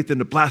houses to try to get them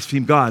to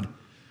blaspheme God.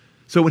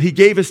 So when he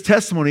gave his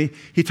testimony,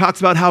 he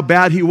talks about how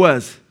bad he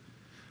was,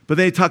 but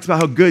then he talks about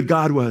how good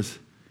God was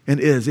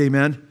and is,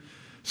 amen?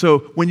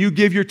 So when you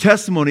give your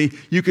testimony,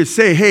 you could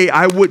say, hey,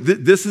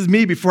 this is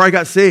me before I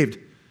got saved.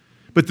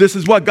 But this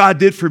is what God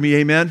did for me,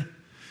 amen?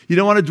 You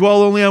don't want to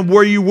dwell only on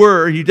where you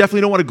were, and you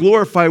definitely don't want to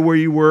glorify where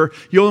you were.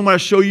 You only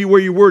want to show you where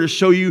you were to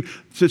show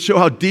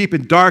how deep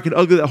and dark and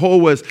ugly that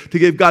hole was, to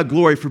give God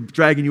glory for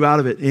dragging you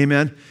out of it,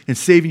 amen? And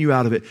saving you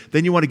out of it.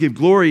 Then you want to give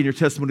glory in your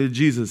testimony to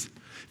Jesus. In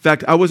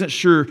fact, I wasn't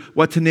sure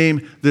what to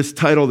name this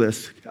title,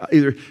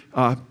 either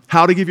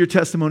how to give your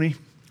testimony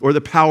or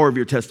the power of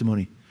your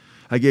testimony.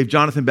 I gave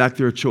Jonathan back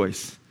there a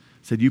choice.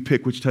 I said, you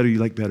pick which title you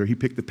like better. He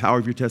picked the power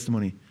of your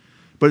testimony.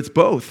 But it's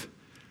both.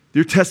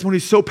 Your testimony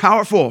is so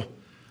powerful.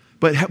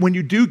 But when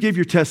you do give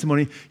your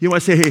testimony, you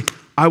want to say, hey,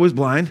 I was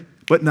blind,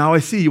 but now I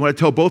see. You want to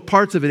tell both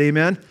parts of it,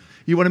 amen?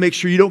 You want to make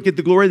sure you don't get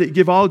the glory, that you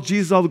give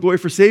Jesus all the glory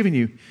for saving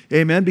you,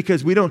 amen?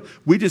 Because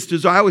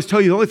I always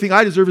tell you, the only thing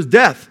I deserve is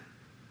death.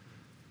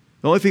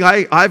 The only thing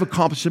I've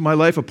accomplished in my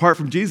life apart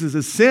from Jesus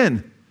is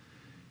sin.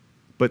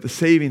 But the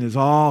saving is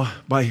all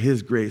by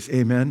his grace,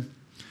 amen?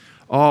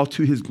 All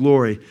to his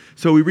glory.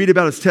 So we read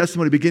about his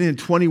testimony beginning in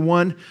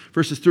 21,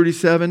 verses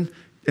 37,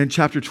 and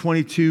chapter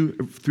 22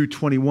 through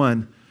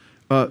 21,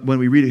 when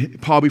we read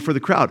Paul before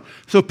the crowd.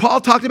 So Paul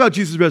talked about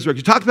Jesus' resurrection.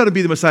 He talked about him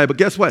being the Messiah, but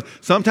guess what?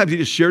 Sometimes he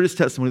just shared his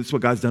testimony. This is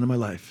what God's done in my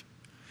life.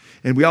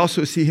 And we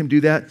also see him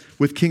do that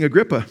with King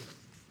Agrippa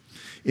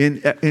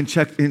in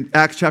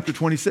Acts chapter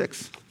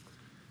 26.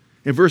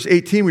 In verse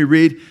 18, we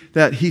read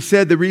that he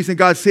said the reason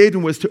God saved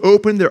him was to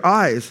open their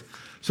eyes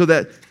so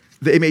that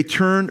they may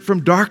turn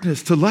from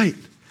darkness to light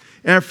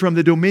and from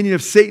the dominion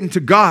of Satan to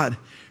God,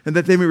 and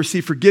that they may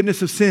receive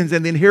forgiveness of sins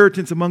and the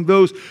inheritance among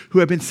those who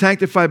have been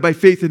sanctified by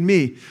faith in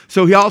me.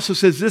 So he also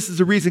says, this is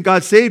the reason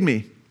God saved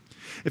me.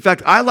 In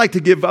fact, I like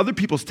to give other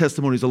people's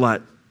testimonies a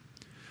lot.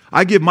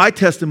 I give my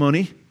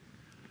testimony,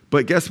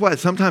 but guess what?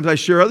 Sometimes I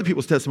share other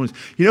people's testimonies.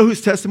 You know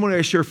whose testimony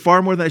I share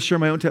far more than I share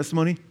my own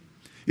testimony?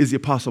 Is the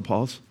Apostle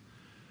Paul's.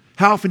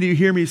 How often do you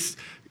hear me?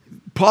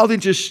 You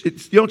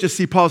don't just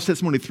see Paul's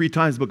testimony 3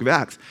 times in the book of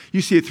Acts.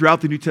 You see it throughout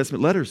the New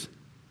Testament letters.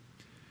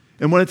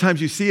 And one of the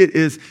times you see it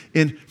is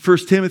in 1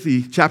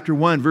 Timothy chapter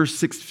 1, verse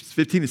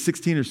 15 to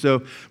 16 or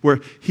so,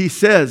 where he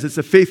says, it's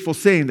a faithful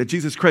saying that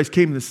Jesus Christ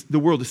came into the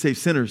world to save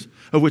sinners,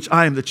 of which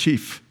I am the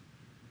chief.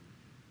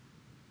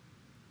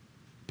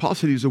 Paul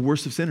said he was the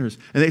worst of sinners.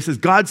 And he says,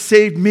 God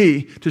saved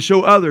me to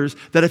show others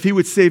that if he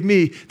would save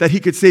me, that he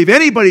could save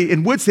anybody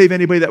and would save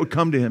anybody that would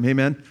come to him,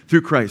 amen,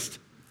 through Christ.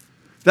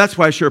 That's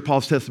why I share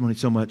Paul's testimony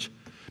so much,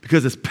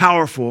 because it's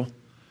powerful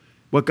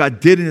what God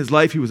did in his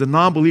life. He was a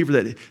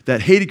non-believer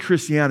that hated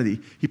Christianity.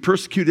 He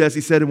persecuted, as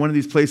he said in one of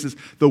these places,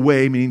 the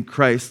way, meaning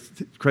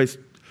Christ,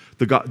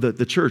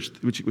 the church,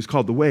 which was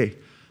called the way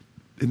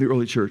in the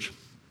early church.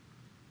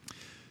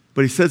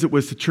 But he says it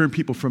was to turn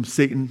people from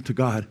Satan to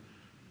God,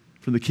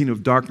 from the kingdom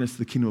of darkness to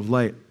the kingdom of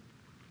light.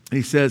 And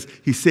he says,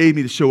 he saved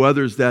me to show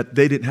others that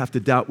they didn't have to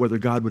doubt whether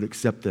God would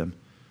accept them.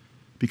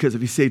 Because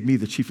if he saved me,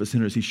 the chief of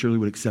sinners, he surely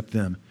would accept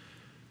them.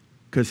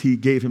 Because he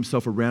gave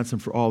himself a ransom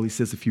for all, he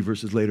says a few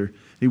verses later.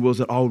 He wills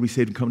that all will be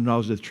saved and come to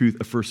knowledge of the truth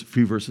a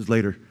few verses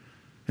later.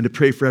 And to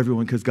pray for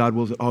everyone because God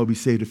wills that all will be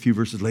saved a few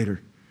verses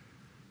later.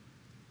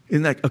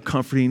 Isn't that a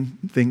comforting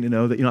thing to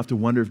know that you don't have to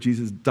wonder if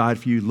Jesus died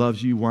for you,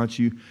 loves you, wants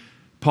you?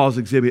 Paul's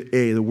exhibit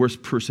A, the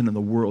worst person in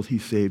the world he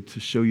saved to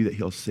show you that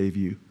he'll save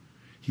you.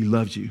 He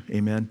loves you.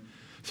 Amen.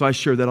 So I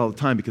share that all the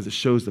time because it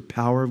shows the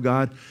power of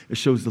God. It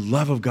shows the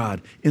love of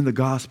God in the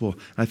gospel.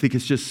 I think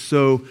it's just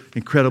so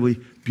incredibly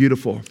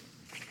beautiful.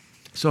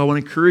 So I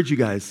want to encourage you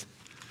guys.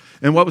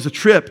 And what was a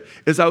trip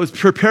is I was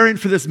preparing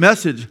for this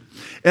message.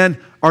 And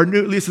our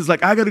new Lisa's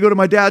like, I got to go to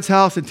my dad's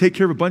house and take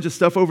care of a bunch of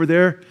stuff over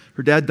there.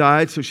 Her dad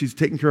died, so she's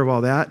taking care of all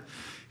that.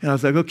 And I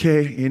was like,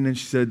 okay. And then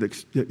she said,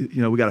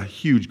 we got a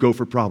huge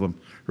gopher problem,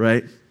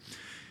 right?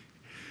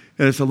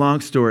 And it's a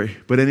long story.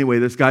 But anyway,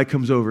 this guy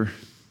comes over,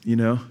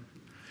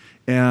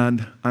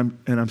 and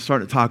I'm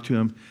starting to talk to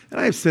him. And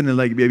I was sitting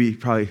like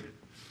probably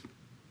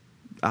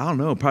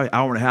an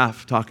hour and a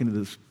half talking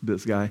to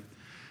this guy.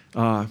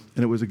 And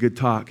it was a good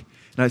talk.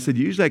 And I said,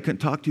 usually I couldn't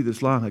talk to you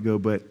this long. I go,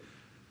 but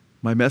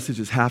my message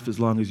is half as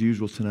long as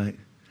usual tonight.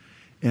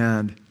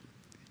 And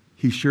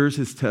he shares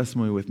his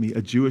testimony with me.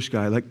 A Jewish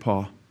guy like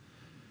Paul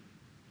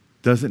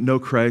doesn't know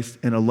Christ,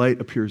 and a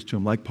light appears to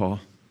him like Paul.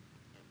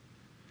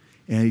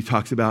 And he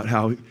talks about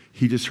how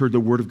he just heard the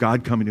word of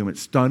God coming to him. It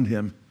stunned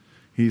him.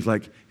 He's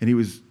like, and he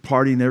was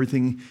partying and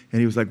everything. And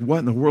he was like, what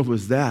in the world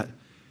was that?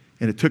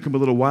 And it took him a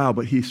little while,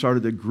 but he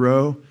started to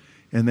grow.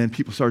 And then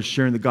people started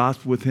sharing the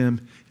gospel with him,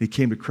 and he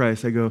came to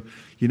Christ. I go,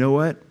 you know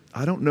what?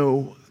 I don't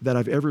know that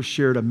I've ever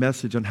shared a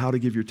message on how to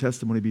give your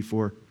testimony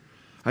before.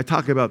 I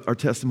talk about our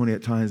testimony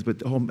at times, but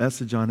the whole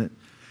message on it.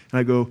 And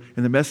I go,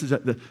 and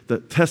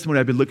the testimony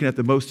I've been looking at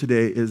the most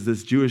today is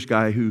this Jewish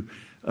guy who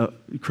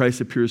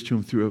Christ appears to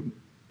him through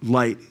a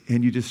light,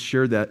 and you just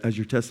shared that as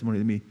your testimony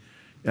to me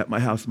at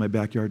my house in my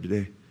backyard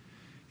today.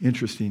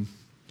 Interesting.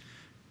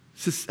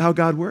 It's just how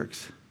God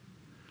works.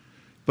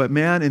 But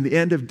man, in the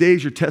end of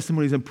days, your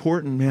testimony is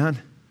important,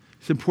 man.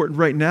 It's important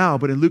right now.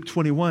 But in Luke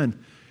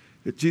 21,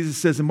 Jesus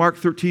says in Mark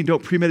 13,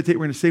 don't premeditate,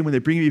 we're going to say, when they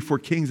bring you before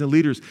kings and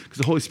leaders, because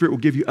the Holy Spirit will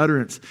give you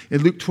utterance.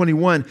 In Luke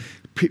 21,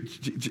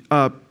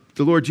 the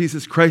Lord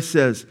Jesus Christ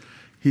says,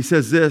 he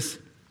says this,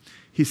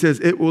 he says,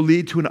 it will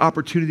lead to an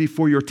opportunity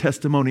for your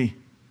testimony.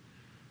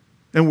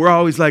 And we're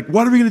always like,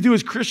 what are we going to do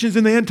as Christians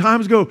in the end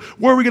times? Go,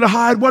 where are we going to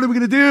hide? What are we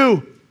going to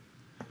do?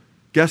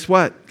 Guess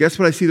what? Guess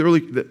what I see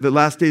the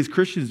last days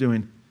Christians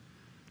doing?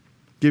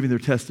 Giving their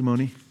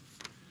testimony.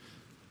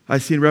 I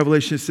see in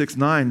Revelation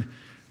 6:9,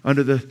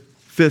 under the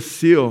fifth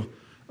seal,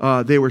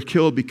 they were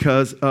killed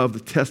because of the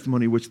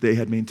testimony which they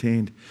had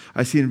maintained.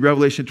 I see in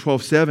Revelation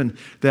 12:7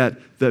 that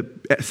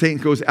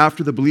Satan goes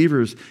after the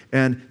believers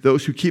and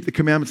those who keep the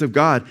commandments of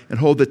God and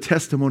hold the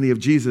testimony of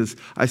Jesus.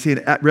 I see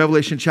in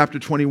Revelation chapter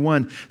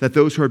 21 that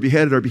those who are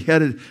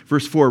beheaded,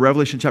 verse 4,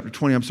 Revelation chapter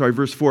 20,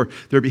 verse 4,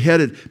 they're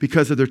beheaded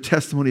because of their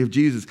testimony of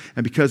Jesus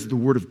and because of the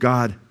word of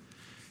God.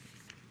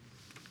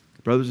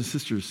 Brothers and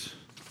sisters,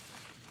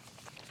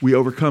 we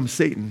overcome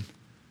Satan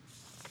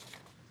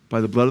by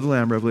the blood of the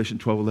Lamb, Revelation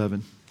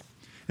 12:11,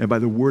 and by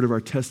the word of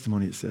our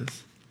testimony, it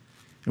says.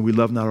 And we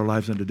love not our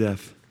lives unto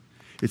death.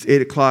 It's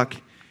 8 o'clock.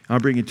 I'm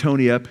bringing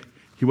Tony up.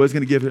 He was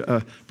going to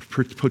give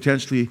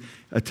potentially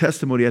a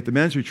testimony at the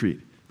men's retreat,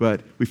 but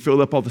we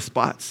filled up all the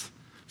spots.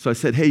 So I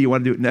said, hey, you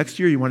want to do it next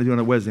year or you want to do it on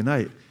a Wednesday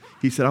night?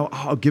 He said,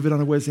 I'll give it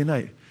on a Wednesday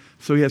night.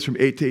 So he has from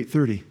 8 to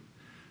 8:30.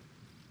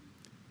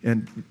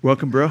 And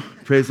welcome, bro.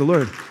 Praise the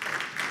Lord.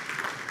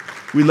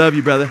 We love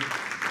you, brother.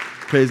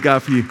 Praise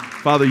God for you.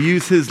 Father,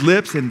 use his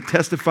lips and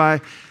testify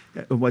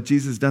of what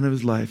Jesus has done in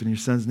his life. In your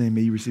son's name,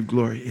 may you receive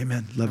glory.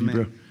 Amen. Love you,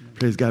 bro.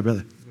 Praise God,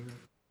 brother.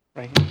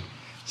 Right here.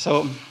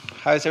 So,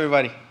 how is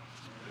everybody?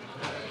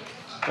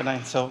 Good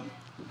night. So,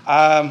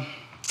 I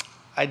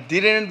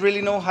didn't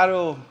really know how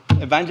to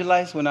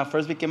evangelize when I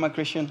first became a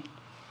Christian.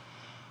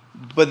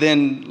 But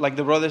then, like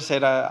the brother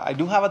said, I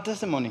do have a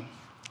testimony.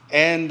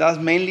 And that's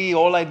mainly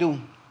all I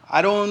do.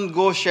 I don't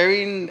go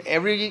sharing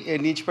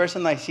and each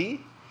person I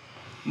see.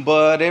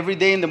 But every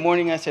day in the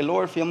morning I say,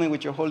 Lord, fill me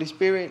with your Holy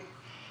Spirit.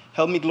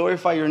 Help me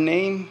glorify your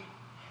name.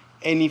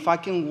 And if I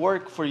can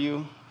work for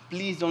you,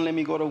 please don't let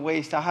me go to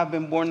waste. I have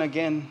been born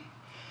again.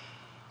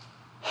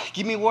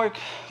 Give me work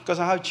because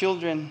I have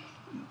children.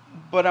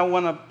 But I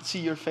want to see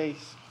your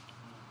face.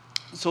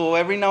 So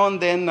every now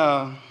and then,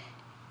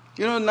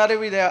 not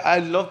every day. I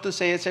love to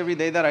say it's every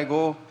day that I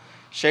go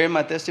sharing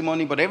my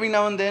testimony. But every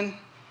now and then,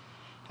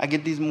 I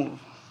get this move.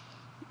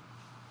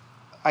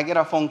 I get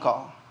a phone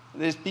call.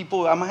 There's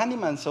people, I'm a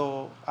handyman,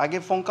 so I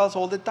get phone calls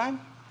all the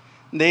time.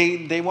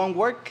 They want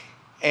work.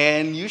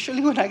 And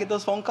usually when I get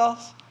those phone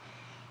calls,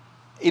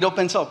 it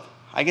opens up.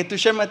 I get to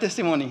share my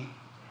testimony.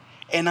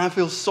 And I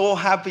feel so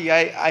happy.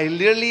 I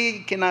literally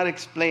cannot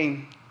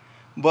explain.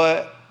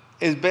 But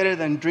it's better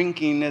than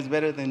drinking. It's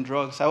better than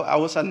drugs. I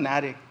was an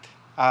addict.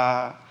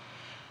 I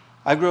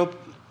grew up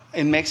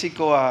in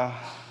Mexico.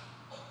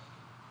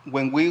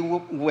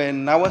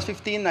 When I was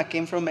 15, I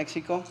came from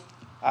Mexico.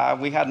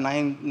 We had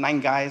nine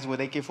guys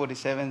with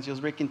AK-47s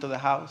just break into the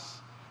house,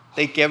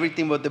 take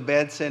everything but the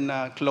beds and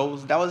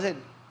clothes. That was it.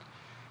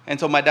 And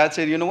so my dad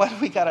said, you know what,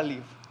 we gotta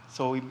leave.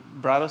 So he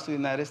brought us to the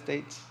United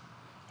States,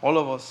 all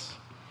of us.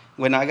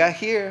 When I got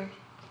here,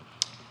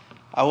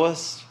 I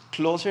was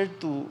closer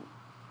to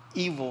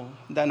evil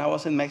than I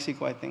was in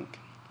Mexico, I think.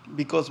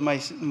 Because my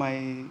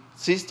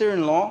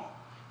sister-in-law,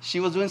 she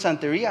was doing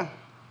Santeria.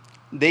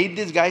 They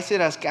disguised it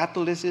as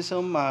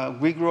Catholicism.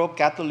 We grew up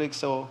Catholic,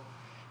 so,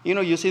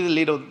 you see the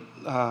little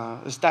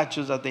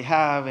statues that they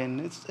have,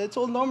 and it's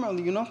all normal,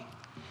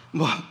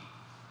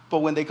 But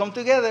when they come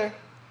together,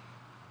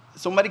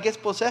 somebody gets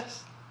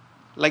possessed.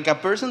 Like a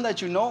person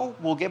that you know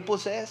will get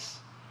possessed,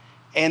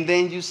 and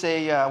then you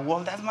say, well,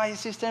 that's my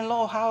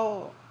sister-in-law.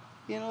 How,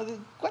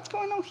 what's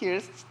going on here?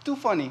 It's too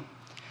funny.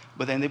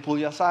 But then they pull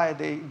you aside.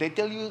 They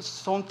tell you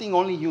something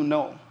only you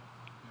know.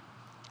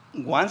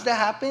 Once that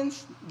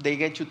happens, they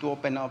get you to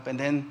open up, and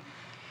then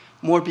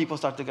more people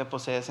start to get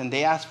possessed, and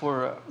they ask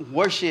for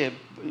worship.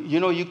 You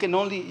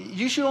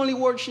should only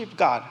worship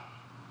God,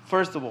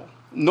 first of all.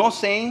 No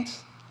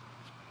saints.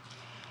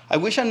 I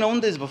wish I'd known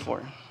this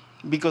before,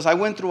 because I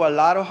went through a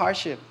lot of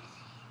hardship,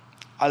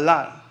 a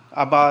lot.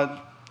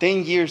 About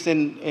 10 years,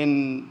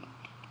 and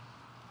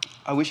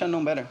I wish I'd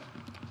known better.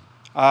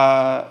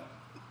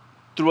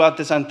 Throughout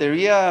the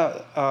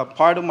Santeria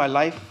part of my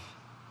life,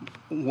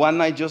 one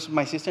night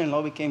my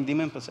sister-in-law became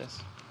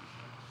demon-possessed.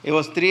 It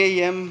was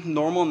 3 a.m.,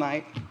 normal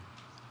night.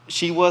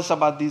 She was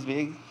about this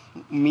big.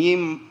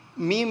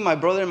 Me, my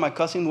brother, and my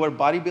cousin were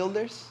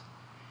bodybuilders.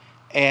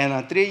 And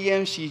at 3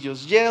 a.m., she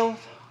just yelled,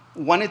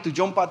 wanted to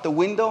jump out the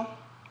window.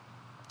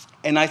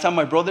 And I saw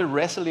my brother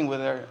wrestling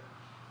with her.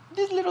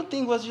 This little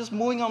thing was just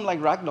moving on like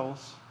ragdolls.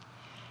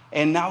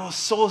 And I was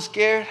so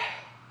scared.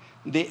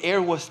 The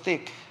air was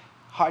thick,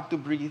 hard to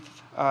breathe.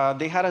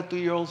 They had a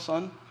 2-year-old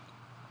son.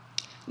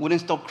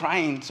 Wouldn't stop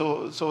crying.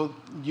 So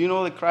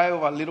the cry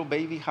of a little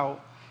baby, how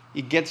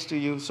it gets to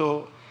you.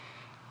 So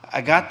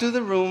I got to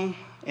the room,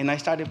 and I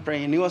started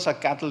praying. It was a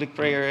Catholic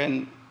prayer,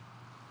 and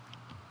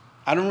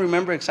I don't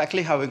remember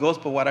exactly how it goes,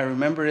 but what I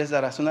remember is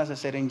that as soon as I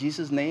said, in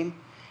Jesus' name,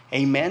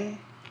 amen,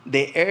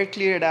 the air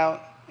cleared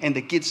out, and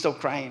the kids stopped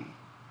crying.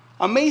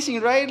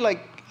 Amazing, right?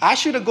 Like, I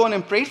should have gone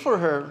and prayed for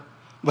her,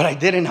 but I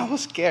didn't. I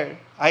was scared.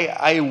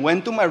 I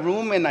went to my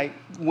room, and I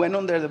went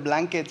under the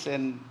blankets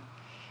and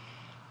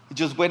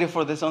just waited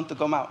for the sun to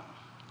come out.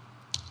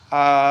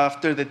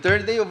 After the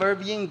 3rd day of her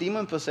being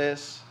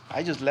demon-possessed,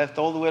 I just left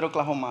all the way to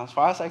Oklahoma as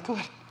far as I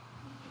could.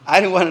 I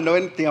didn't want to know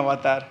anything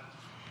about that.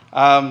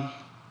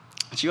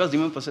 She was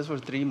demon-possessed for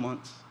 3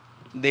 months.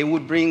 They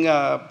would bring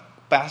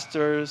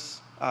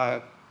pastors,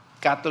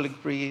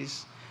 Catholic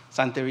priests,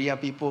 Santeria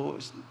people.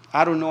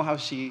 I don't know how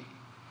she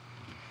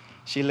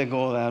let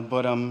go of that,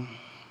 but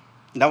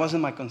that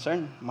wasn't my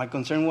concern. My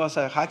concern was,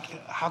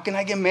 how can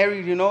I get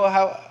married?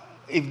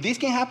 If this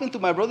can happen to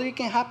my brother, it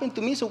can happen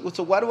to me, so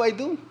what do I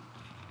do?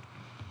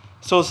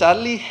 So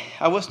sadly,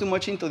 I was too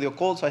much into the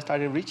occult, so I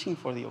started reaching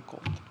for the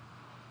occult.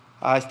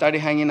 I started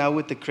hanging out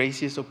with the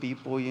craziest of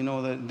people.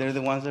 They're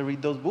the ones that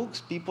read those books,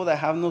 people that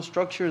have no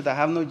structure, that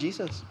have no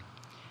Jesus.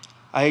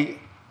 I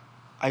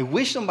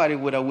wish somebody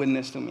would have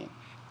witnessed to me.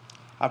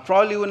 I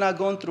probably would not have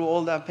gone through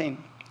all that pain,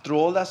 through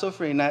all that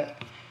suffering.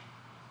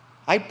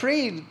 I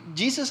prayed.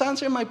 Jesus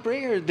answered my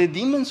prayer. The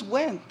demons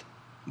went.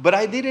 But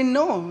I didn't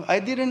know. I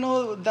didn't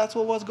know that's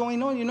what was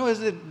going on. It's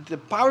the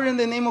power in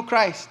the name of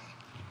Christ.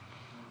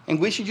 And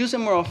we should use it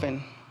more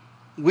often.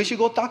 We should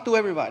go talk to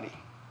everybody.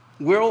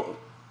 We're all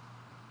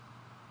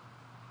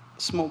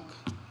smoke,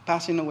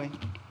 passing away.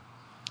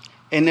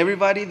 And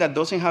everybody that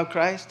doesn't have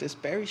Christ is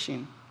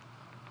perishing.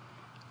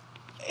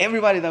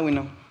 Everybody that we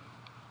know.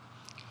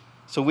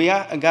 So we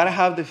got to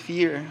have the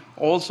fear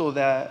also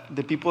that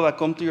the people that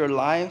come to your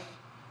life,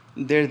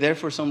 they're there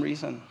for some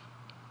reason.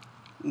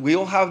 We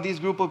all have this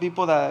group of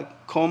people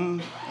that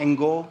come and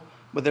go,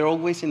 but they're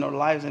always in our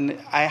lives. And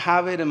I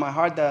have it in my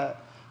heart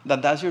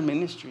that's your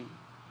ministry.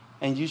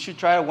 And you should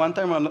try it one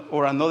time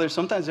or another.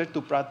 Sometimes they're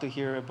too proud to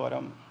hear it, but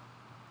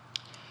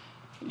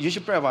you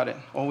should pray about it.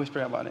 Always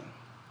pray about it.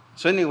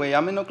 So anyway,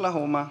 I'm in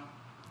Oklahoma.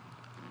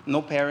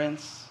 No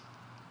parents.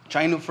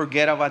 Trying to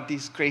forget about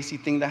this crazy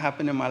thing that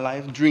happened in my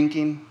life.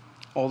 Drinking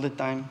all the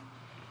time.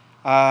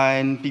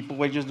 And people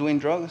were just doing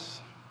drugs.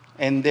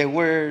 And they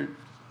were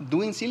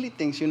doing silly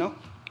things,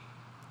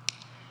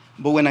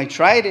 But when I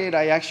tried it,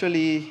 I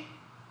actually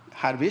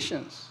had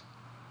visions.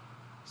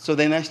 So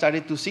then I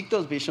started to seek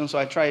those visions. So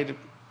I tried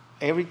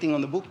everything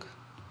on the book.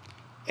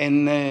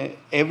 And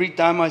every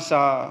time I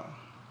saw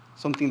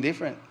something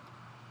different.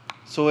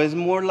 So it's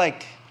more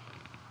like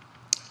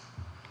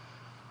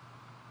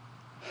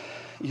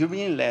you're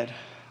being led.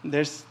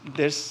 There's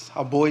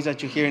a voice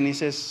that you hear, and he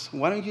says,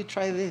 why don't you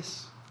try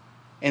this?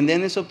 And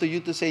then it's up to you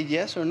to say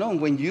yes or no.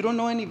 When you don't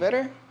know any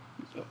better,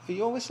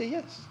 you always say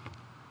yes,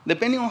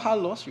 depending on how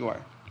lost you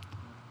are.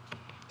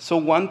 So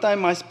one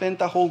time I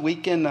spent a whole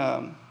weekend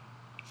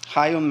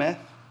high on meth,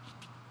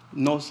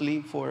 no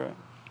sleep for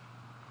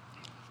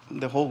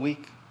the whole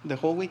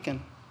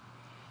weekend.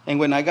 And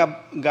when I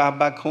got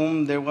back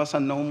home, there was a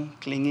gnome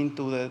clinging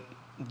to the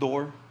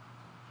door,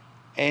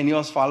 and he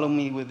was following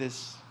me with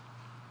his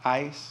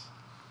eyes.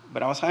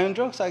 But I was high on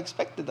drugs, I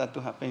expected that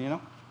to happen, you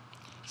know.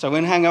 So I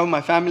went and hang out with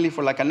my family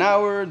for like an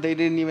hour. They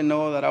didn't even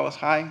know that I was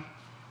high.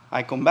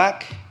 I come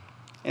back,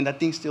 and that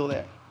thing's still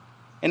there.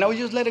 And I would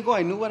just let it go.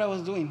 I knew what I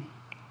was doing.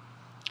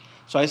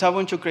 So I saw a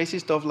bunch of crazy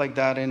stuff like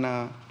that, and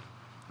I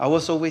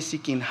was always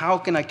seeking, how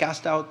can I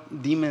cast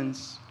out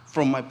demons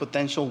from my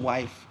potential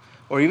wife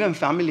or even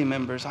family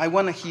members? I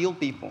want to heal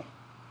people.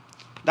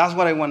 That's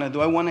what I want to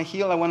do. I want to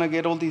heal. I want to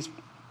get all these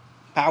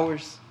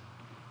powers.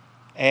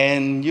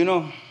 And, you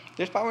know,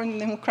 there's power in the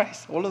name of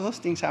Christ. All of those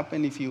things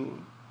happen if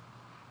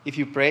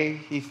you pray,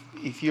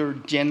 if you're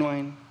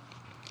genuine.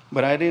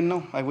 But I didn't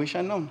know. I wish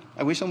I'd known.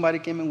 I wish somebody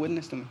came and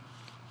witnessed to me.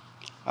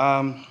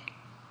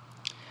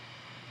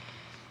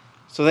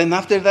 So then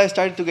after that, I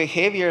started to get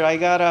heavier. I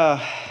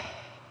got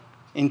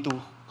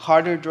into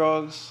harder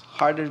drugs,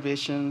 harder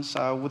visions.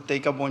 I would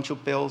take a bunch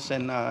of pills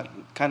and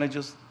kind of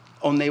just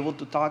unable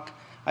to talk.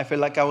 I felt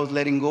like I was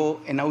letting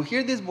go. And I would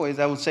hear this voice.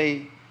 I would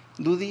say,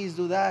 do this,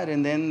 do that.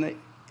 And then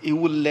it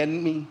would lead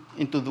me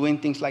into doing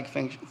things like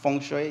feng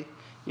shui.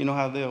 You know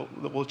how the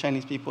old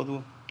Chinese people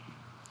do.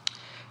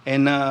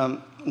 And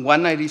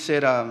one night he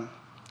said,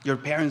 your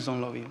parents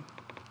don't love you.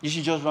 You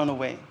should just run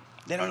away.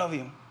 They don't love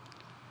you.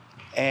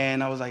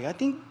 And I was like, I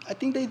think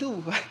they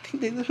do. I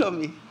think they do love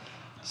me.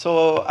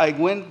 So I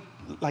went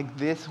like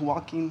this,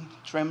 walking,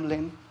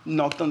 trembling,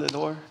 knocked on the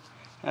door.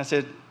 And I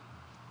said,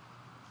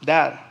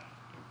 Dad,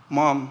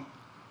 Mom,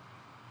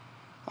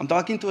 I'm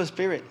talking to a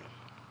spirit.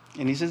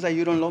 And he says that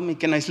you don't love me.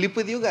 Can I sleep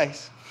with you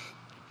guys?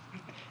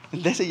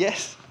 And they say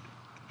yes.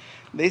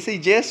 They say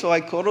yes, so I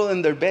cuddled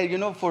in their bed. You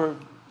know,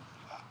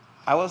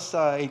 I was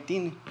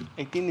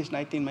 18-ish,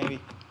 19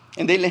 maybe.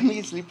 And they let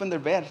me sleep in their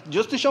bed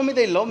just to show me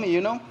they love me, you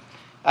know.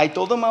 I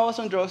told them I was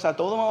on drugs. I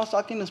told them I was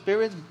talking to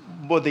spirits,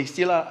 but they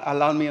still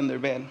allowed me in their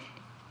bed.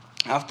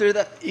 After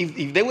that,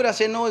 if they would have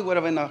said no, it would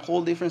have been a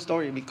whole different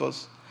story,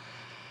 because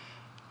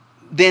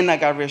then I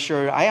got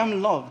reassured, I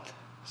am loved.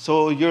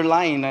 So you're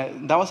lying.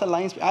 That was a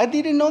lying spirit. I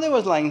didn't know there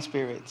was lying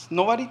spirits.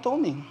 Nobody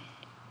told me.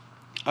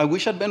 I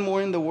wish I'd been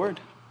more in the Word.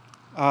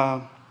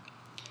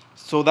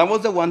 So that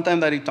was the one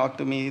time that he talked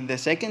to me. The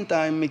second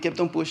time, he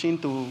kept on pushing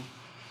to,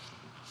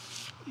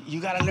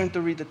 you got to learn to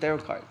read the tarot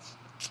cards.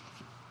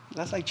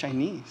 That's like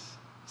Chinese.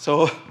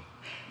 So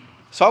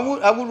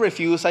I would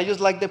refuse. I just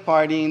like the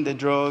partying, the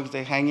drugs,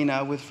 the hanging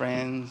out with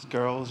friends,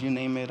 girls, you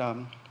name it. I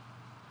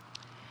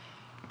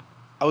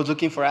was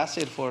looking for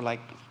acid for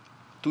like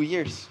 2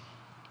 years.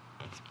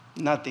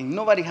 Nothing.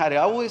 Nobody had it. I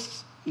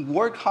always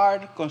worked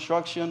hard,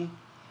 construction.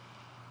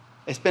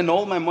 I spent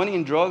all my money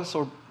in drugs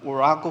or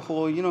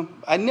alcohol. You know,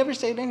 I never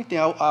said anything.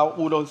 I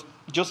would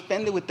just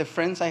spend it with the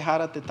friends I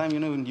had at the time. You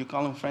know, you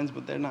call them friends,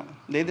 but they're not.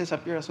 They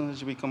disappear as soon as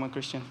you become a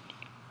Christian.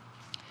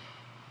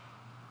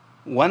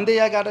 One day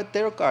I got a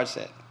tarot card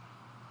set,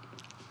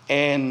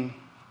 and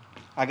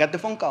I got the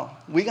phone call.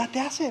 We got the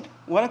acid.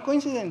 What a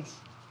coincidence.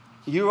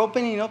 You're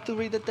opening up to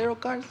read the tarot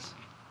cards?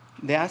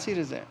 The acid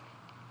is there.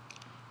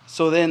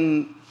 So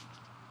then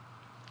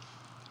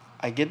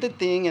I get the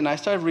thing, and I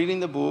start reading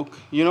the book.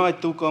 You know, I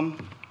took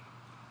them,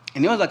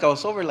 and it was like I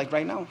was sober, like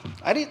right now.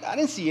 I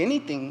didn't see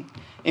anything.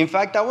 In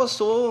fact, I was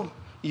so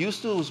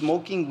used to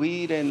smoking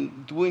weed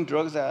and doing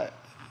drugs that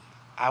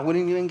I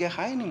wouldn't even get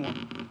high anymore.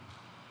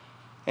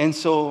 And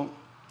so,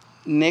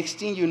 next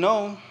thing you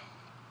know,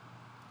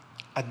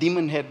 a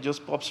demon head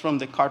just pops from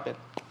the carpet.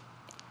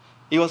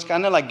 It was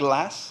kind of like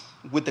glass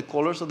with the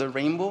colors of the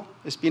rainbow,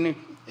 spinning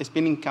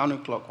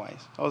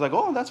counterclockwise. I was like,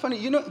 oh, that's funny.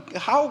 You know,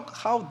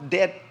 how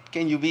dead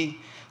can you be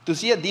to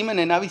see a demon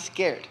and not be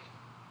scared?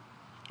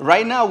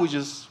 Right now, we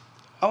just,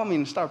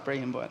 start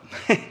praying, but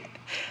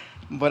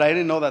but I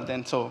didn't know that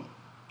then. So,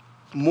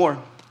 more.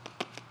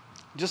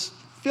 Just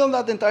filled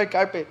out the entire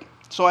carpet.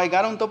 So I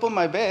got on top of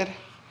my bed,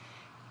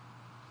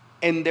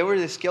 and there were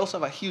the scales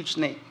of a huge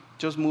snake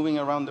just moving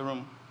around the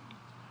room.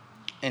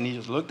 And he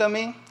just looked at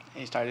me, and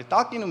he started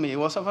talking to me. It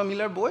was a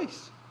familiar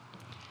voice.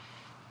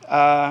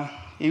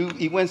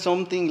 He went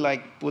something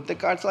like, put the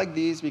cards like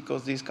this,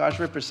 because these cards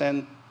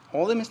represent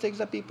all the mistakes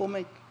that people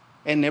make.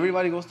 And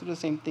everybody goes through the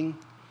same thing.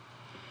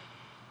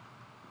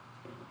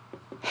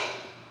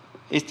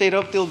 It stayed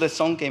up till the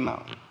sun came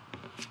out.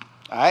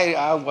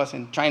 I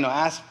wasn't trying to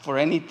ask for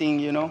anything,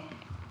 you know.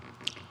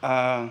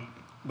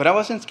 But I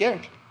wasn't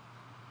scared.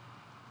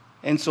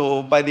 And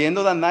so by the end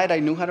of that night, I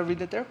knew how to read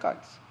the tarot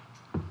cards.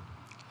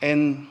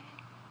 And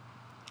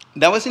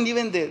that wasn't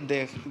even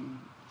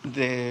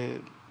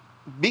the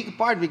big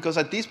part, because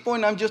at this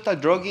point, I'm just a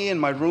druggie in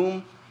my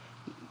room.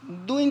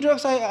 Doing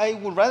drugs, I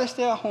would rather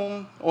stay at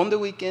home on the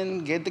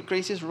weekend, get the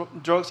craziest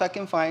drugs I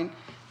can find,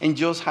 and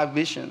just have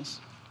visions.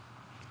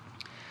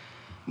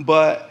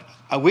 But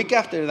A week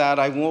after that,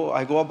 I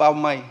go about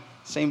my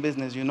same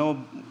business,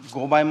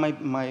 go buy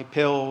my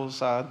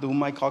pills, do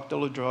my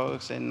cocktail of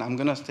drugs, and I'm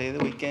going to stay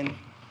the weekend.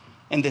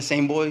 And the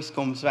same boy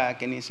comes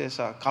back and he says,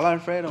 call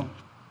Alfredo.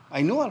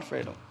 I knew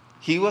Alfredo.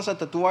 He was a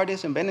tattoo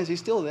artist in Venice. He's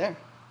still there.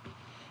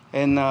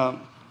 And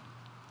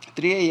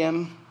 3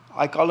 a.m.,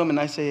 I call him and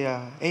I say,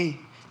 hey,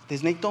 the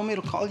snake told me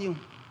to call you.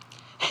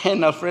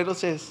 And Alfredo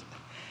says,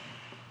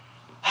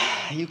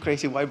 you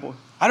crazy white boy.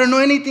 I don't know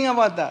anything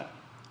about that.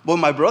 But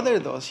my brother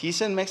does.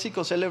 He's in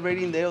Mexico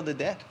celebrating Day of the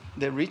Dead,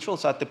 the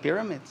rituals at the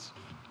pyramids.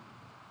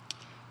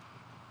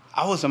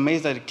 I was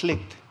amazed that it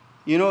clicked.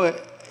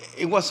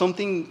 It was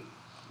something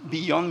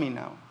beyond me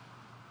now.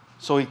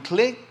 So it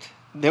clicked.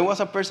 There was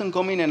a person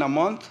coming in a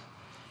month,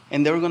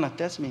 and they were going to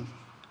test me.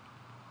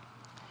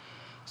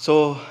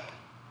 So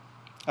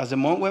as the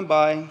month went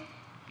by,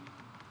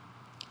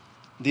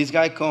 this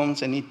guy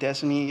comes and he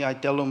tests me. I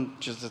tell him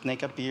just a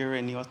snake appeared,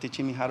 and he was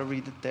teaching me how to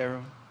read the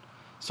tarot.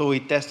 So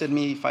he tested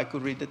me if I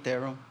could read the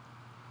tarot.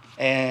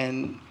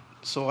 And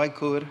so I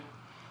could.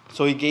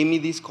 So he gave me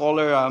this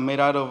collar made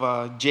out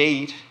of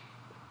jade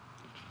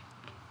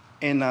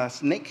and a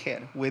snake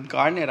head with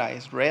garnet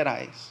eyes, red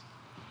eyes.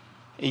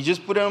 He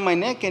just put it on my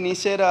neck and he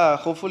said,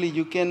 hopefully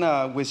you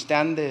can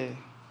withstand the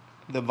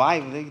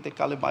vibe. They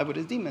call it vibe, but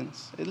it's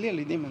demons. It's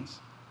literally demons.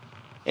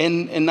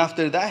 And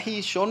after that,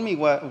 he showed me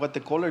what the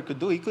collar could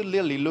do. He could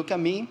literally look at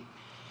me,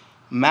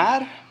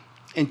 mad,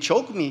 and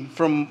choke me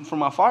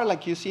from afar,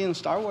 like you see in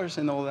Star Wars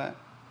and all that.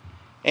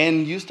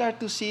 And you start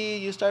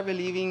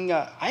believing.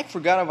 I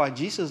forgot about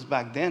Jesus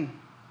back then.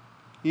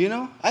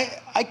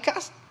 I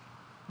cast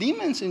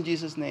demons in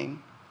Jesus'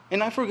 name.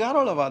 And I forgot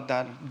all about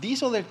that.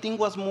 This other thing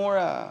was more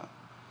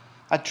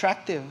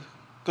attractive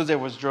because there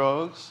was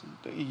drugs.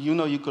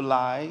 You could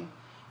lie.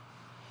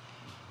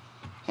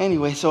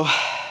 Anyway, so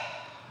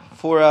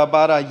for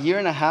about a year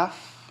and a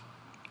half,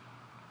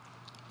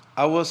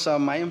 I was a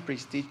Mayan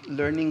priest,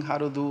 learning how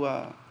to do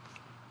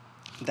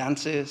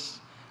dances,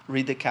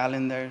 read the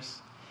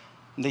calendars.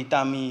 They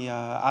taught me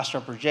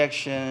astral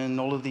projection,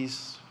 all of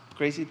these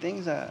crazy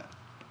things that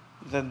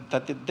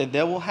the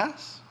devil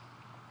has.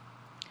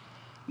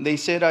 They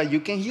said, you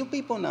can heal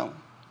people now,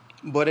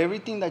 but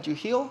everything that you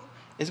heal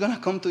is going to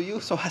come to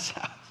you. So I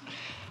said,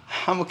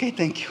 I'm okay,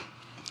 thank you.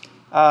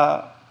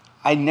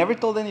 I never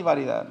told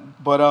anybody that.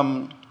 But,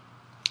 and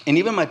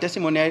even my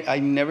testimony, I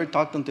never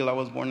talked until I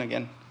was born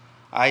again.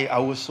 I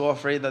was so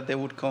afraid that they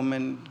would come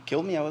and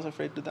kill me. I was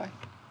afraid to die.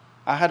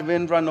 I had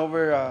been run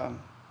over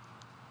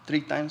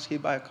 3 times,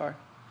 hit by a car.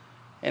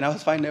 And I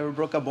was fine, never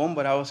broke a bone,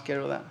 but I was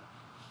scared of that.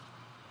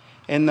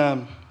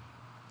 And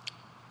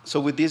so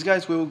with these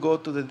guys, we would go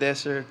to the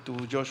desert, to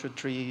Joshua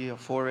Tree, a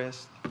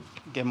forest,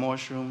 get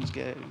mushrooms,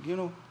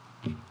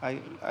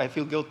 I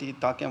feel guilty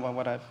talking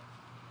about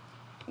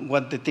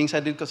what the things I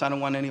did because I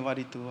don't want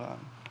anybody to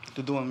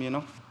do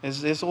them,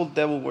 It's all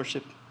devil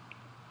worship.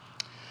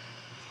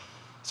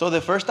 So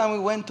the first time we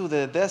went to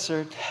the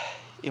desert,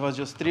 it was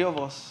just 3 of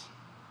us.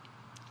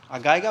 A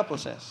guy got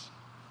possessed.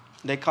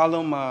 They call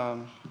him, I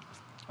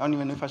don't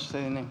even know if I should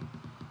say the name.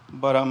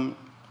 But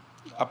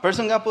a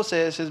person got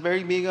possessed. It's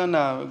very big on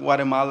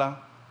Guatemala.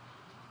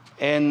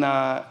 And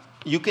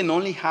you can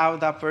only have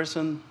that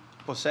person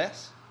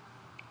possessed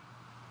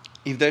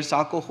if there's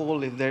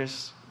alcohol, if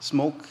there's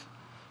smoke.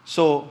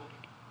 So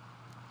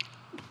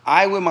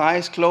I, with my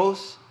eyes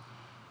closed,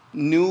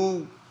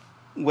 knew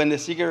when the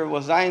cigarette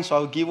was dying, so I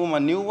would give him a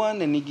new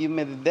one, and he give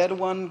me the dead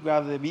one,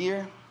 grab the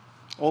beer,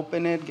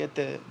 open it, get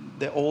the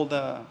old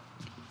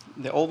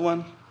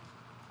one.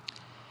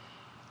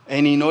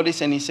 And he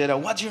noticed and he said,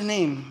 what's your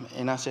name?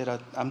 And I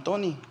said, I'm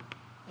Tony.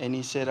 And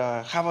he said,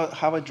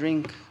 have a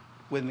drink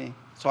with me.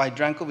 So I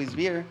drank of his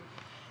beer.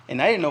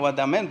 And I didn't know what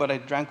that meant, but I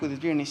drank with his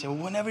beer. And he said,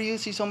 whenever you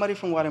see somebody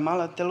from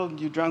Guatemala, tell them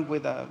you drank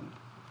with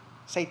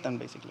Satan,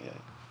 basically,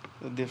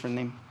 a different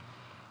name.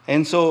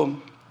 And so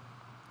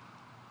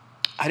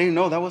I didn't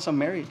know that was a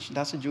marriage.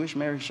 That's a Jewish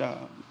marriage.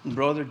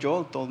 Brother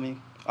Joel told me.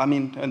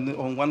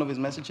 On one of his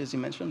messages, he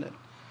mentioned it.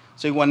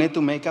 So he wanted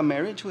to make a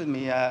marriage with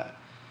me.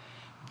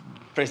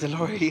 Praise the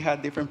Lord, he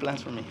had different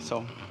plans for me.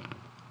 So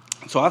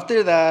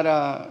after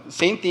that,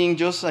 same thing,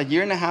 just a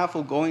year and a half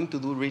of going to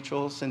do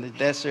rituals in the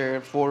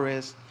desert,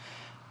 forest,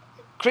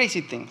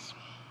 crazy things.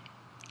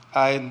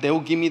 They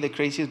would give me the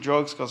craziest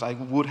drugs because I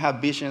would have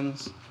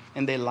visions,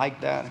 and they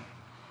liked that.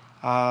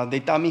 They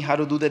taught me how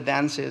to do the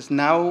dances.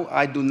 Now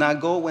I do not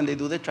go when they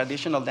do the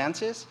traditional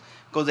dances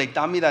because they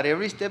taught me that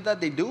every step that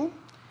they do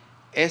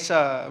is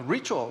a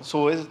ritual.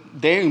 So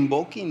they're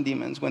invoking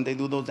demons when they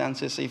do those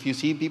dances. If you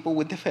see people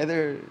with the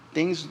feather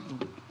things,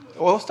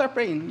 all start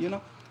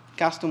praying,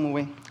 cast them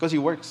away because it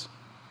works.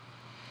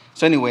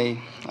 So anyway,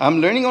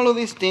 I'm learning all of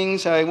these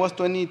things. It was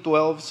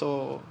 2012,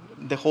 so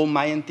the whole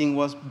Mayan thing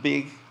was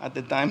big at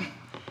the time.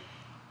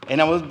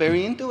 And I was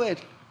very into it.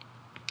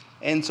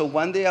 And so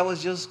one day I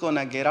was just going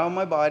to get out of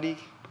my body,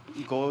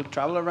 go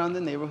travel around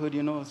the neighborhood,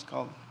 it's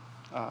called,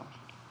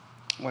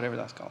 whatever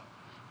that's called.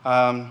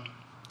 But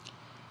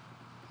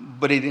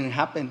it didn't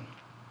happen.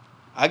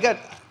 I got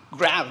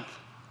grabbed,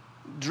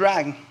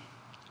 dragged.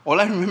 All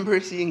I remember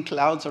is seeing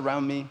clouds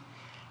around me.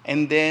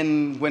 And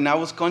then when I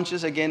was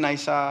conscious again, I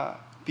saw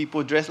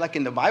people dressed like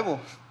in the Bible.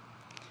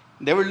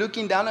 They were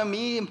looking down at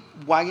me and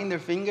wagging their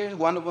fingers,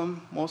 one of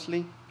them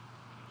mostly.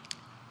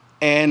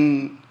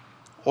 And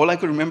all I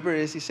could remember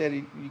is he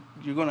said,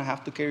 you're going to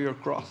have to carry your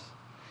cross.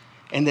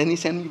 And then he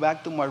sent me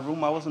back to my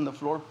room. I was on the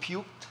floor,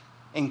 puked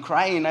and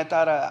crying. I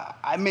thought,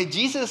 I met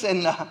Jesus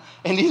and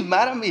he's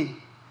mad at me.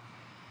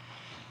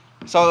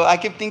 So I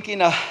kept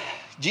thinking,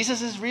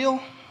 Jesus is real,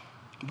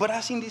 but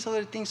I've seen these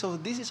other things, so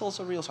this is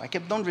also real. So I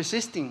kept on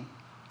resisting.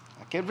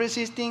 I kept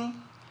resisting.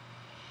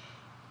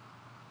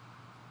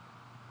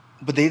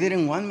 But they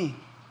didn't want me.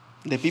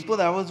 The people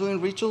that I was doing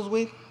rituals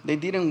with, they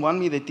didn't want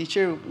me. The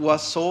teacher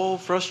was so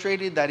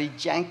frustrated that he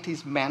yanked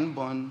his man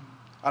bun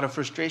out of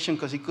frustration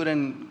because he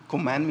couldn't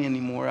command me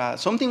anymore.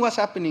 Something was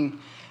happening.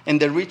 And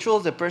the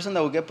rituals, the person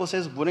that would get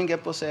possessed wouldn't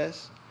get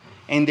possessed.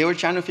 And they were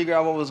trying to figure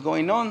out what was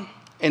going on.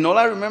 And all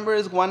I remember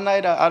is one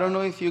night, I don't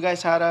know if you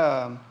guys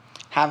have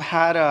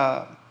had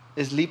a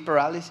sleep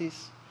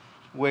paralysis,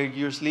 where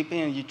you're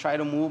sleeping and you try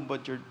to move,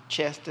 but your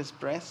chest is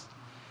pressed.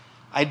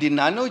 I did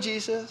not know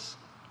Jesus.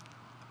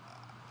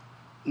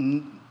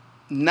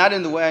 Not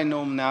in the way I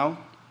know him now.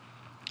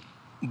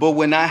 But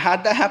when I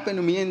had that happen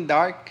to me in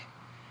dark,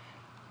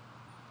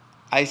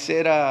 I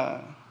said,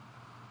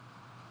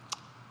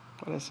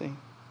 what did I say?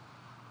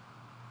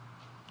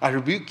 I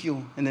rebuke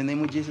you in the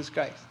name of Jesus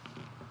Christ.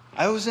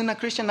 I wasn't a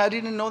Christian. I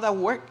didn't know that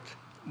worked.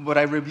 But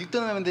I rebuked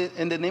them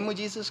in the name of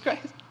Jesus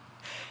Christ.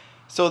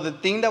 So the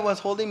thing that was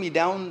holding me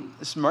down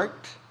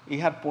smirked. It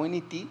had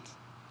pointy teeth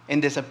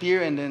and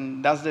disappeared. And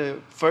then that's the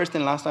first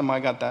and last time I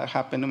got that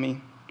happen to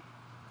me.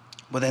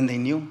 But then they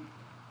knew.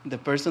 The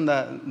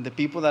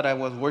people that I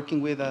was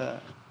working with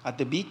at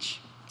the beach,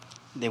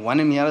 they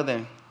wanted me out of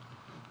there.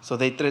 So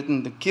they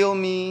threatened to kill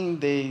me.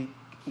 They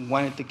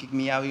wanted to kick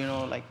me out,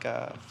 like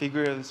a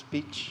figure of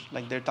speech.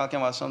 Like they're talking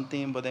about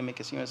something, but they make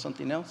it seem like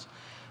something else.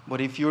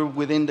 But if you're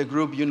within the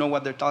group, you know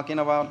what they're talking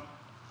about.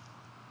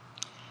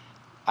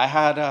 I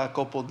had a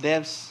couple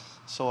deaths,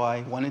 so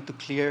I wanted to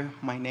clear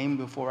my name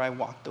before I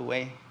walked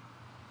away.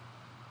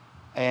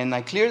 And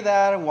I cleared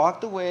that,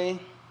 walked away.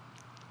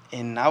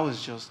 And I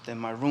was just in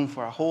my room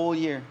for a whole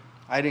year.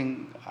 I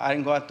didn't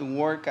go out to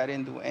work. I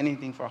didn't do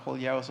anything for a whole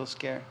year. I was so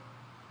scared.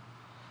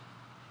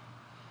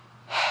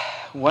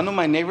 One of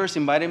my neighbors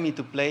invited me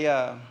to play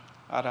at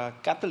a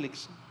Catholic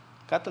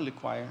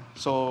choir.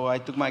 So I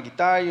took my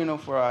guitar,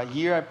 for a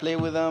year I played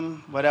with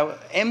them. But I was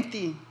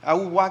empty. I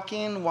would walk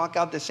in, walk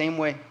out the same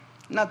way.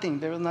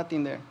 Nothing. There was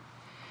nothing there.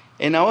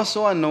 And I was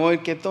so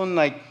annoyed, kept on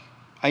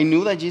I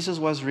knew that Jesus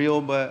was real,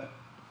 but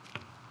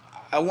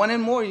I wanted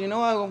more,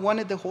 I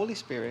wanted the Holy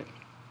Spirit.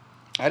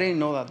 I didn't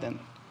know that then.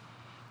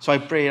 So I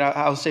prayed.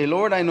 I'll say,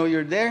 Lord, I know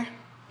you're there.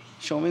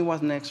 Show me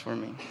what's next for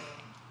me.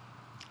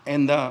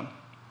 And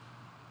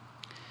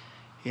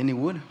he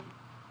would.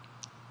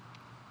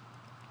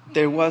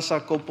 There was a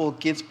couple of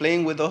kids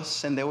playing with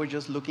us, and they were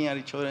just looking at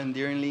each other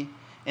endearingly.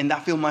 And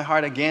that filled my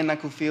heart again. I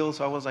could feel,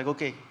 so I was like,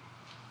 okay,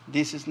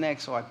 this is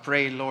next. So I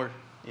prayed, Lord,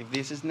 if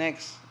this is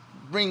next,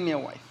 bring me a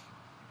wife.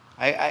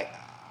 I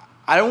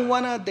don't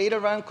want to date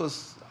around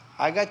because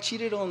I got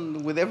cheated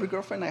on with every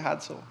girlfriend I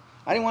had, so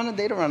I didn't want to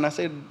date around. I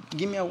said,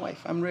 give me a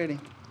wife. I'm ready.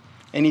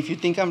 And if you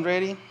think I'm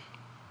ready,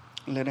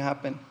 let it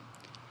happen.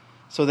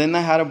 So then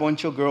I had a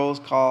bunch of girls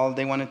call.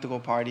 They wanted to go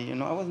party.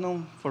 I was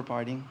known for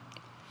partying.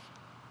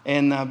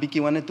 And Vicky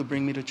wanted to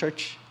bring me to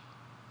church.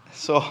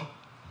 So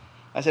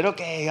I said,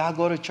 okay, I'll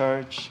go to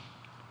church.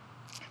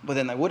 But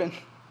then I wouldn't.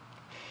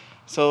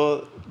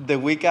 So the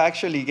week I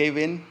actually gave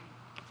in,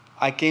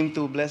 I came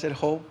to Blessed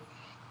Hope.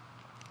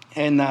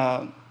 And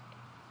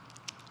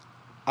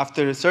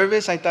after the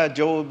service, I thought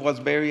Joe was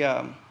very,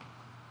 I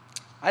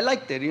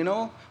liked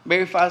it,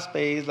 very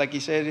fast-paced. Like he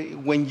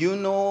said, when you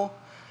know,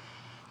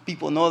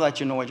 people know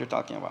that you know what you're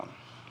talking about.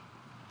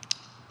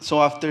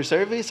 So after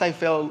service, I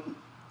felt,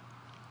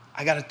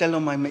 I got to tell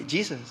them I met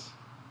Jesus.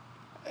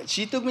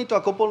 She took me to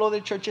a couple other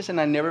churches, and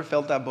I never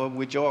felt that, but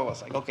with Joe, I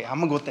was like, okay, I'm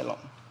going to go tell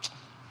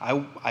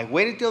him. I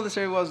waited till the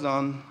service was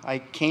done. I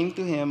came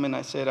to him, and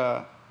I said,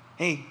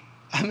 hey,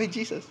 I met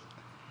Jesus.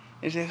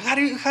 And he said,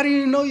 how do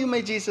you know you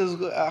met Jesus?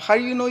 How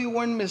do you know you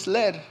weren't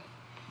misled?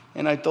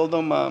 And I told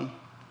him, I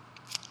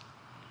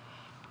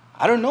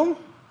don't know.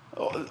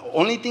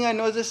 Only thing I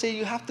know is they say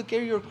you have to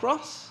carry your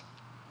cross.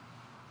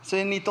 So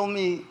then he told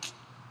me,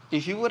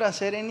 if you would have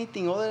said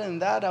anything other than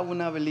that, I would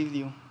not believe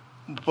you.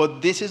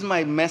 But this is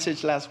my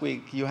message last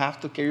week. You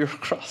have to carry your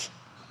cross.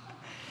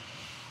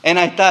 And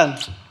I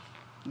thought,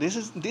 this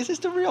is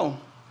the real.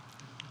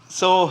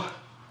 So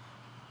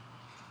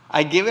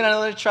I gave it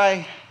another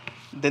try.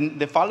 Then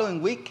the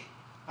following week,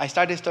 I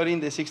started studying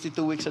the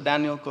 62 weeks of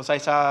Daniel because I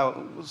saw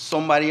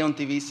somebody on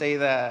TV say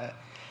that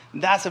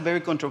that's a very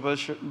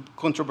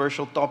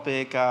controversial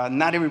topic.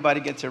 Not everybody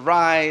gets it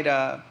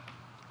right.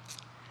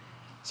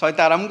 So I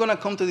thought, I'm going to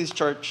come to this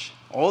church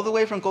all the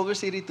way from Culver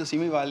City to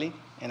Simi Valley,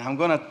 and I'm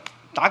going to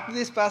talk to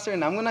this pastor,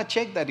 and I'm going to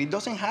check that he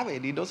doesn't have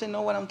it. He doesn't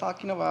know what I'm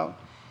talking about.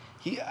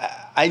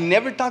 I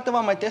never talked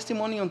about my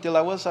testimony until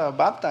I was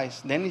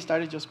baptized. Then he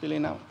started just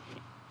spilling out.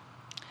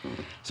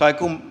 So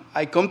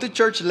I come to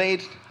church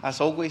late,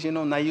 as always,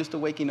 not used to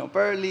waking up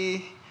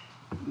early,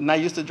 not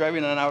used to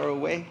driving an hour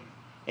away.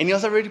 And he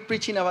was already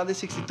preaching about the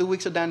 62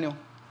 weeks of Daniel.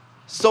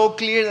 So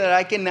clear that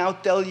I can now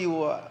tell you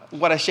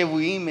what a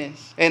Shevuim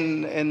is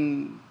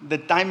and the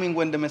timing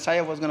when the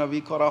Messiah was going to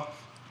be cut off.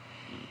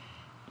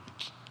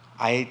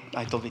 I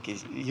told Vicky,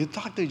 you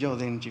talked to Joe,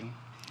 didn't you?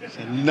 She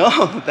said,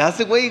 no, that's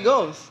the way it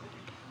goes.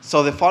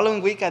 So the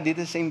following week, I did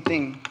the same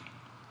thing.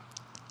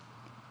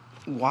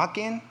 Walk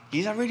in,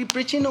 he's already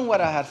preaching on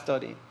what I had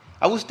studied.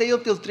 I would stay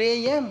up till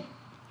 3 a.m.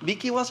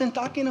 Vicky wasn't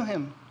talking to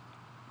him.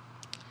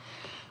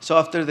 So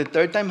after the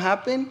third time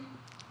happened,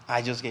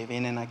 I just gave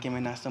in and I came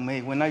and asked him,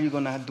 hey, when are you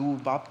going to do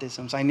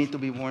baptisms? I need to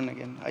be born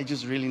again. I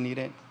just really need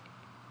it.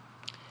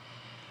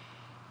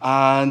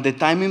 The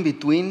time in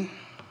between,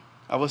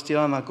 I was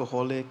still an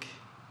alcoholic.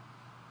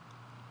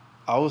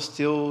 I was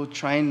still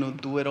trying to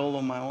do it all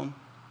on my own.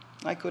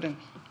 I couldn't.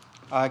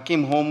 I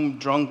came home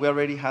drunk. We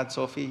already had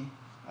Sophie,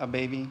 a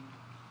baby.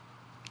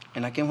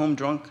 And I came home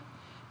drunk.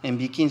 And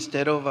Vicky,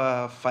 instead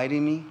of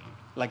fighting me,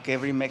 like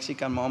every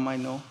Mexican mom I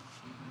know,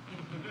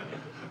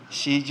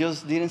 she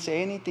just didn't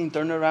say anything,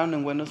 turned around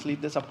and went to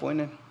sleep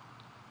disappointed.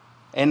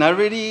 And I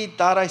already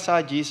thought I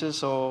saw Jesus,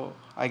 so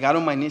I got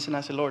on my knees and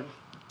I said, Lord,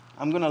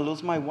 I'm going to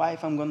lose my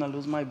wife. I'm going to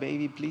lose my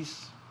baby.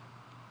 Please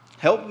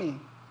help me.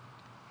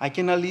 I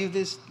cannot leave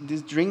this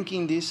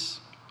drinking, this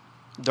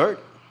dirt.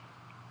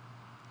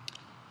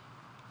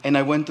 And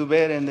I went to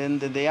bed, and then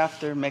the day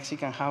after,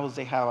 Mexican house,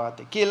 they have a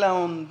tequila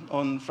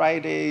on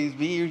Fridays,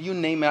 beer, you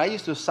name it. I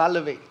used to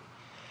salivate.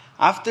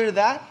 After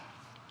that,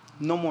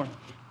 no more.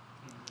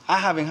 I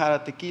haven't had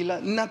a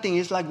tequila, nothing.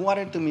 It's like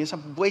water to me. It's a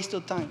waste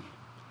of time.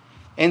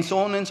 And so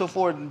on and so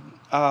forth.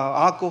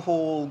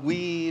 Alcohol,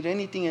 weed,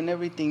 anything and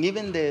everything.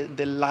 Even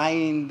the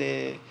lying,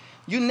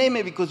 you name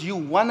it, because you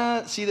want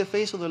to see the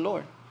face of the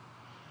Lord.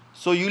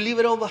 So you leave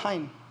it all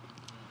behind.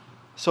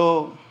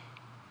 So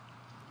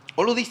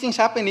all of these things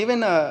happen.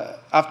 Even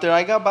after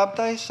I got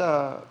baptized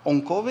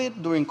on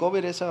COVID, during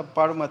COVID, it's a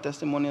part of my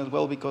testimony as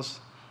well, because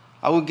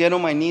I would get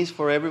on my knees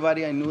for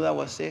everybody I knew that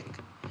was sick.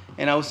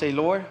 And I would say,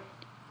 Lord,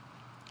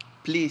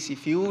 please,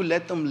 if you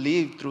let them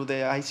live through the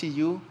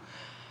ICU,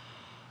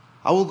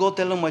 I will go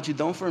tell them what you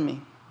done for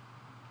me.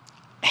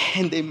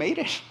 And they made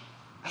it.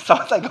 So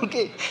I was like,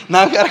 okay,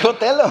 now I got to go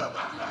tell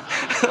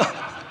them.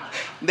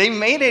 They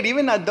made it.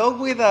 Even a dog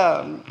with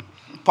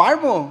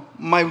parvo.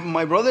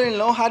 My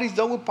brother-in-law had his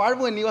dog with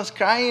parvo, and he was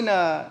crying.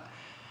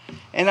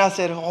 And I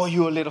said, oh,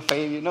 you a little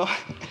fail,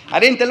 I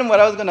didn't tell him what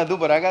I was going to do,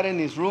 but I got in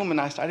his room,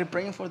 and I started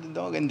praying for the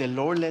dog, and the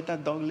Lord let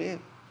that dog live.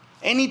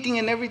 Anything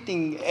and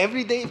everything.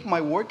 Every day, if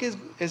my work is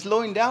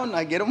slowing down,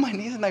 I get on my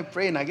knees and I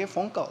pray, and I get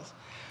phone calls.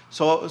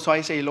 So I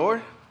say,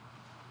 Lord,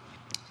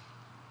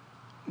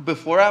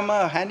 before I'm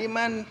a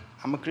handyman,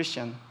 I'm a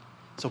Christian.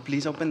 So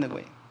please open the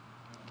way.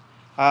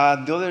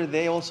 The other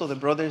day also, the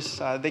brothers,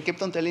 they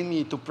kept on telling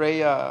me to pray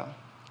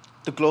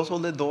to close all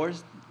the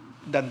doors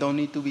that don't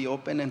need to be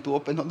open, and to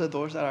open all the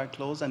doors that are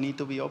closed that need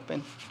to be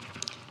open.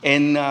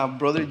 And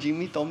Brother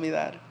Jimmy told me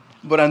that.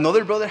 But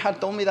another brother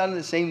had told me that on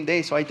the same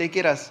day. So I take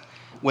it as,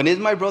 when it's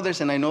my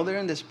brothers and I know they're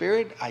in the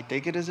Spirit, I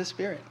take it as the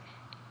Spirit.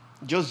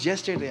 Just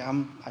yesterday,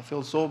 I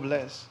feel so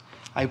blessed.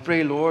 I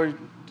pray, Lord,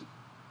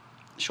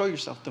 show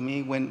yourself to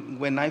me.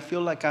 When I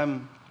feel like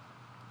I'm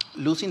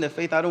losing the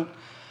faith, I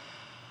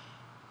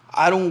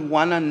don't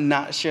want to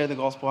not share the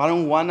gospel. I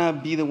don't want to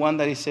be the one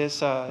that it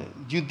says,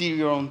 you did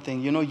your own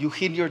thing. You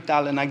hid your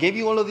talent. I gave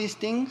you all of these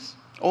things.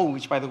 Oh,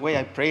 which, by the way,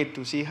 I prayed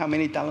to see how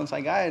many talents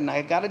I got. And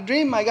I got a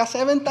dream. I got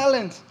 7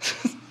 talents.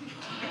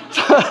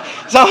 so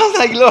I was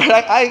like,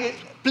 Lord,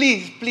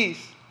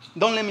 please,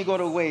 don't let me go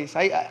to waste.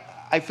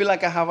 I feel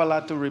like I have a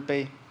lot to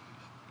repay.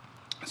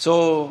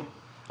 So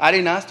I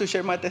didn't ask to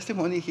share my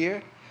testimony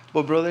here.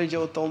 But Brother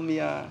Joe told me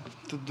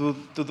to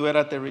do it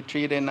at the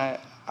retreat. And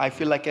I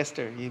feel like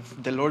Esther.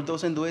 If the Lord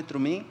doesn't do it through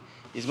me,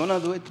 He's going to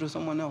do it through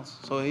someone else.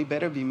 So it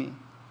better be me.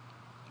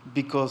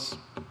 Because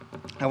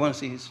I want to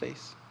see His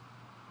face.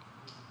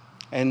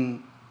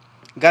 And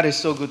God is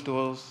so good to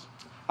us.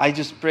 I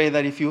just pray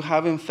that if you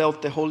haven't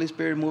felt the Holy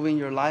Spirit moving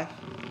your life,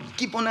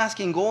 keep on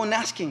asking. Go on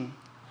asking.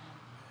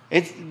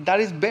 That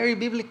is very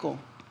biblical.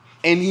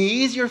 And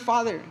He is your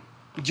Father.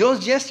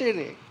 Just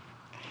yesterday,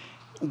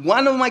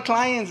 one of my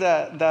clients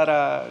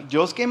that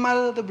just came out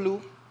of the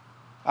blue,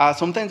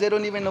 sometimes they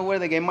don't even know where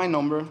they get my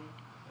number.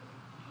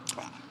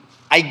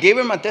 I gave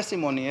him a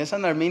testimony. It's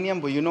an Armenian,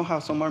 but you know how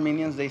some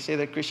Armenians, they say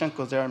they're Christian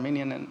because they're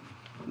Armenian, and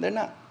they're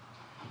not.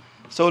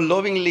 So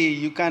lovingly,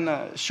 you kind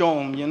of show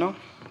them,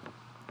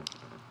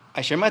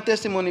 I shared my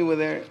testimony with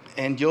her,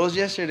 and just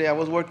yesterday, I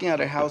was working at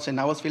her house, and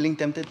I was feeling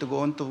tempted to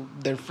go into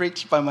their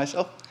fridge by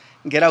myself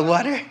and get a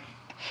water.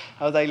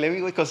 I was like, let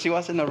me wait, because she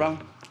wasn't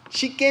around.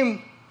 She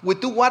came with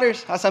 2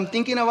 waters. As I'm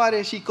thinking about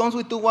it, she comes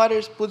with 2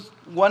 waters, puts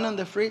one on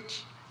the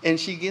fridge, and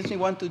she gives me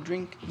one to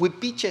drink with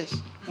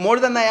peaches, more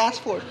than I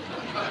asked for.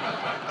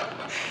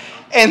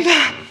 And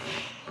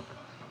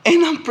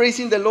I'm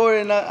praising the Lord,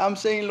 and I'm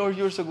saying, Lord,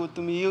 you're so good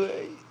to me.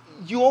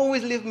 You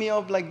always lift me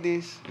up like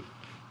this.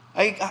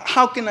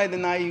 How can I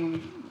deny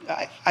you?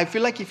 I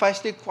feel like if I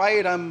stay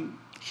quiet, I'm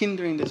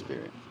hindering the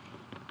Spirit.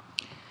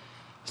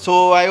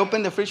 So I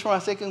opened the fridge for my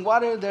second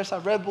water. There's a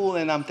Red Bull,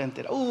 and I'm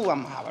tempted. Oh,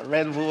 I'm going to have a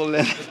Red Bull.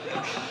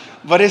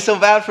 But it's so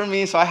bad for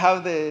me, so I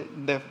have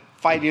the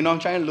fight. I'm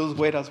trying to lose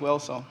weight as well.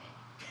 So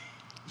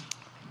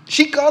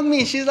she called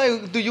me. She's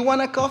like, do you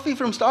want a coffee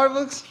from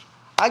Starbucks?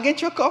 I'll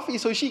get you a coffee.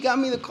 So she got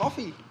me the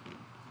coffee.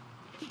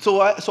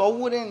 So I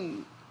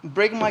wouldn't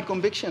break my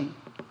conviction.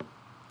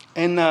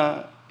 And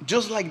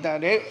just like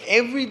that,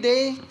 every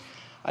day,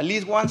 at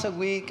least once a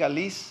week, at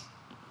least,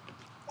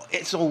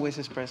 it's always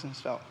His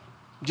presence felt.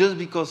 Just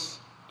because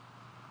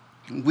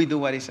we do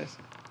what He says.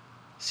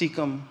 Seek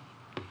Him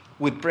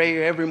with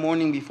prayer every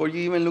morning before you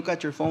even look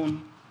at your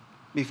phone,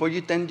 before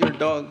you tend your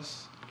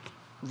dogs,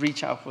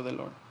 reach out for the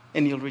Lord,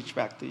 and He'll reach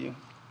back to you.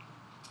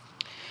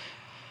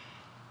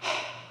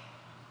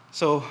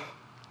 So,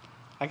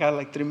 I got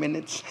like 3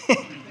 minutes.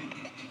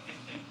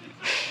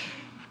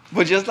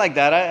 But just like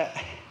that,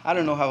 I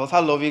don't know how else. I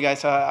love you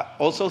guys.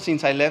 Also,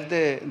 since I left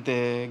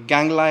the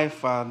gang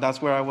life,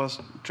 that's where I was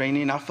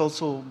training, I felt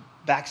so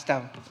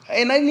backstabbed.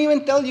 And I didn't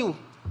even tell you.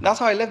 That's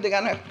how I left the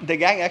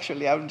gang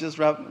actually. I was just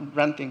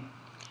ranting.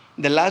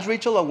 The last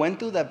ritual I went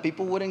to that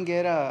people wouldn't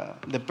get,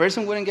 the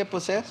person wouldn't get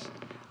possessed,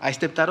 I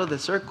stepped out of the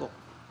circle.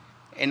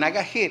 And I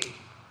got hit.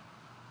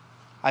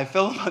 I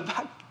fell on my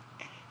back.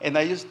 And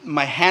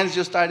my hands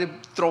just started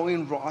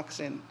throwing rocks.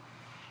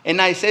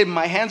 And I said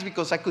my hands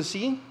because I could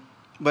see,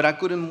 but I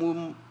couldn't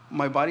move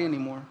my body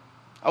anymore.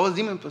 I was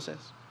demon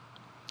possessed.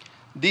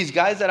 These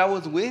guys that I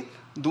was with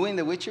doing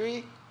the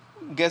witchery,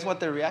 guess what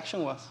their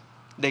reaction was?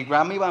 They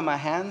grabbed me by my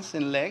hands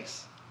and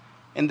legs,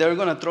 and they were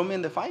going to throw me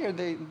in the fire.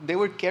 They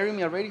were carrying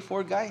me already,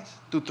 4 guys,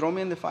 to throw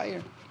me in the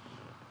fire.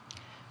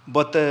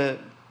 But the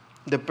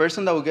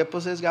person that would get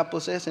possessed got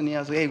possessed, and he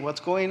asked, hey,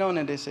 what's going on?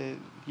 And they said,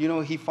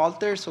 he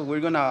faltered, so we're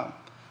going to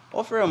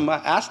offer him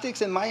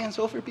Aztecs and Mayans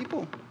offer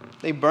people.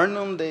 They burn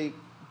them, they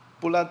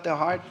pull out their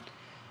heart.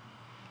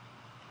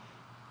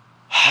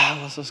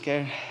 I was so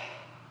scared.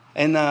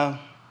 And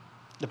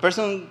the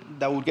person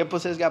that would get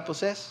possessed got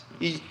possessed.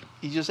 He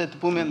just said to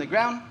put me on the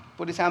ground,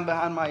 put his hand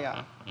behind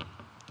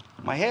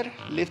my head,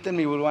 lifted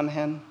me with one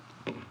hand,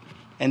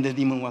 and the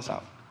demon was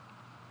out.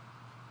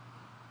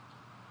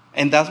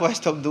 And that's why I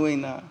stopped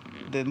doing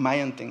the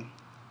Mayan thing.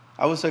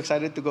 I was so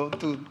excited to go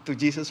to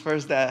Jesus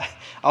first that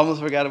I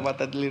almost forgot about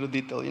that little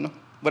detail,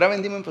 But I've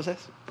been demon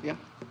possessed, yeah.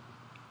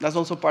 That's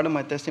also part of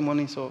my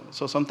testimony. So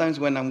sometimes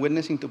when I'm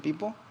witnessing to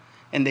people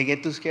and they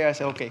get too scared, I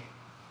say, okay,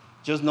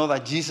 just know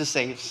that Jesus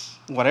saves.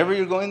 Whatever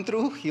you're going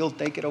through, He'll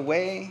take it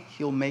away.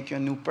 He'll make you a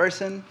new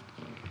person.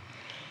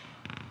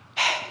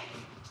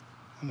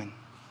 Amen.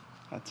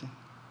 That's it.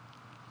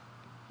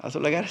 That's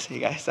all I got to say,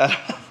 guys. God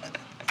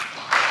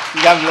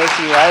bless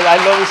you. I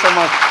love you so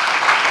much.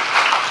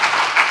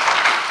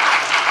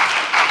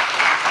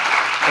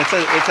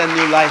 It's a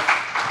new life.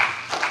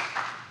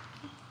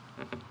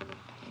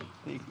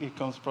 Here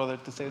comes brother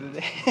to save the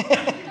day. Thank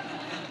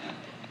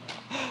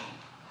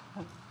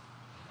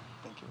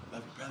you.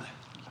 Love you, brother.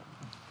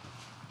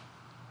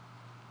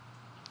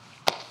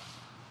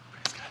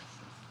 Praise God.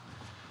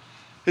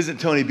 Isn't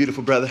Tony a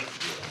beautiful brother?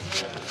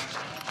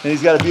 And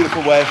he's got a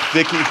beautiful wife,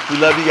 Vicky. We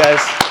love you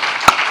guys.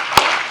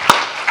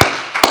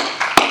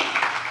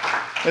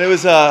 And it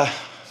was,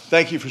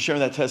 thank you for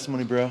sharing that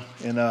testimony, bro.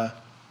 And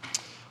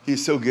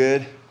he's so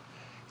good.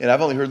 And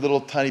I've only heard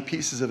little tiny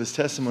pieces of his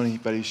testimony,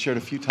 but he shared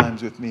a few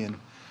times with me.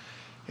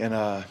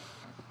 And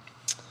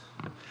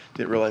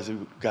didn't realize we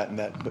got in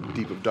that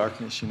deep of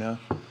darkness,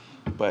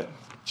 But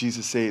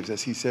Jesus saves.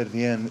 As he said at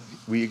the end,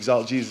 we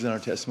exalt Jesus in our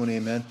testimony,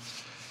 amen.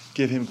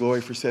 Give Him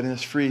glory for setting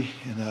us free.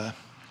 And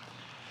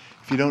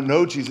if you don't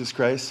know Jesus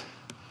Christ,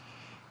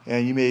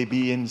 and you may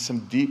be in some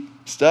deep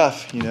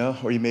stuff,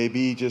 or you may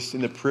be just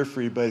in the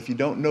periphery, but if you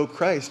don't know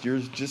Christ, you're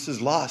just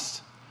as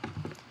lost.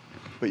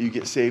 But you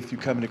get saved through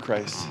coming to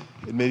Christ,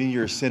 admitting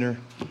you're a sinner,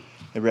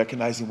 and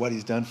recognizing what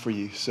He's done for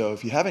you. So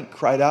if you haven't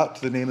cried out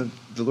to the name of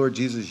the Lord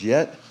Jesus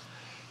yet,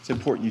 it's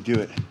important you do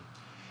it.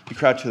 You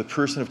cry out to the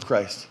person of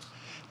Christ.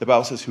 The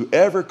Bible says,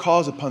 whoever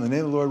calls upon the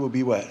name of the Lord will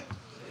be what?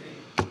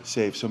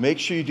 Saved. So make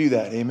sure you do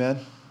that. Amen.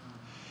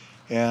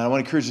 And I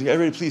want to encourage you,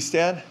 everybody please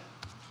stand.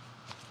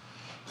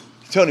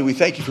 Tony, we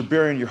thank you for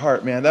bearing your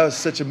heart, man. That was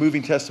such a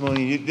moving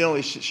testimony. You didn't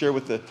only share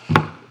with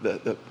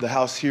the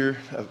house here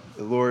of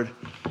the Lord,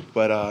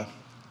 but a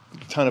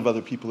ton of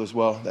other people as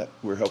well that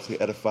were hopefully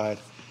edified.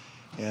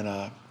 And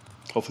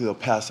hopefully they'll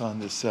pass on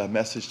this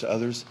message to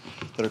others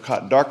that are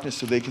caught in darkness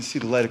so they can see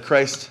the light of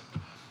Christ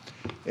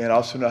and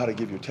also know how to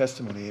give your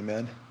testimony,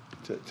 amen.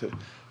 To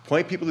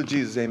point people to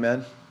Jesus,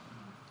 amen.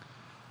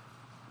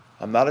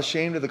 I'm not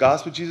ashamed of the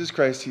gospel of Jesus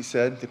Christ, he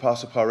said, the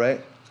Apostle Paul,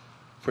 right?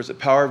 For it's the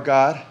power of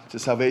God to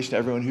salvation to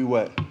everyone who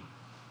what?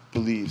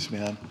 Believes,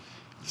 man.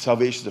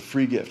 Salvation is a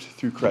free gift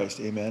through Christ,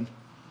 amen.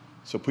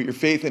 So put your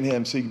faith in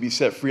Him so you can be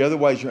set free.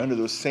 Otherwise, you're under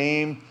those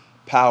same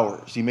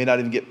powers. You may not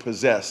even get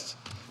possessed,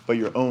 but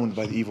you're owned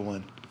by the evil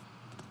one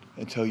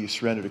until you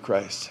surrender to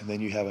Christ. And then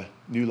you have a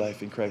new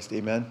life in Christ,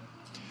 amen.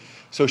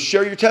 So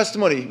share your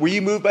testimony. Were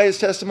you moved by his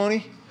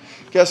testimony?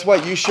 Guess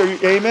what? You share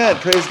your, amen.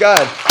 Praise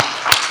God.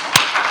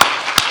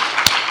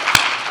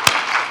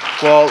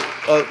 Well,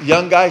 a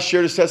young guy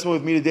shared his testimony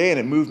with me today, and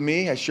it moved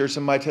me. I shared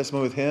some of my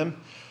testimony with him.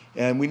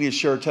 And we need to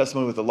share our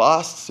testimony with the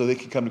lost so they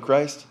can come to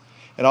Christ.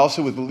 And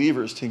also with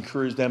believers to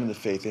encourage them in the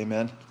faith.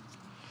 Amen.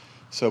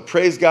 So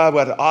praise God.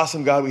 What an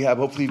awesome God we have.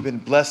 Hopefully you've been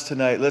blessed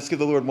tonight. Let's give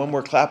the Lord one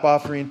more clap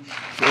offering.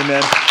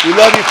 Amen. We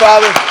love you,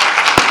 Father.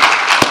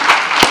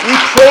 We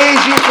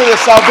praise you for the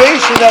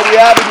salvation that we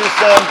have in your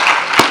Son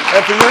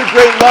and for your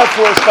great love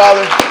for us,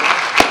 Father.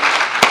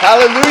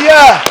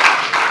 Hallelujah.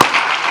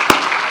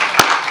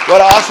 What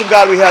an awesome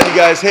God we have, you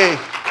guys. Hey,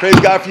 praise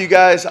God for you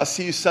guys. I'll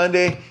see you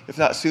Sunday, if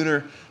not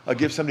sooner. I'll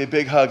give somebody a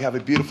big hug. Have a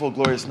beautiful,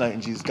 glorious night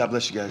in Jesus. God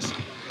bless you guys.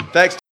 Thanks.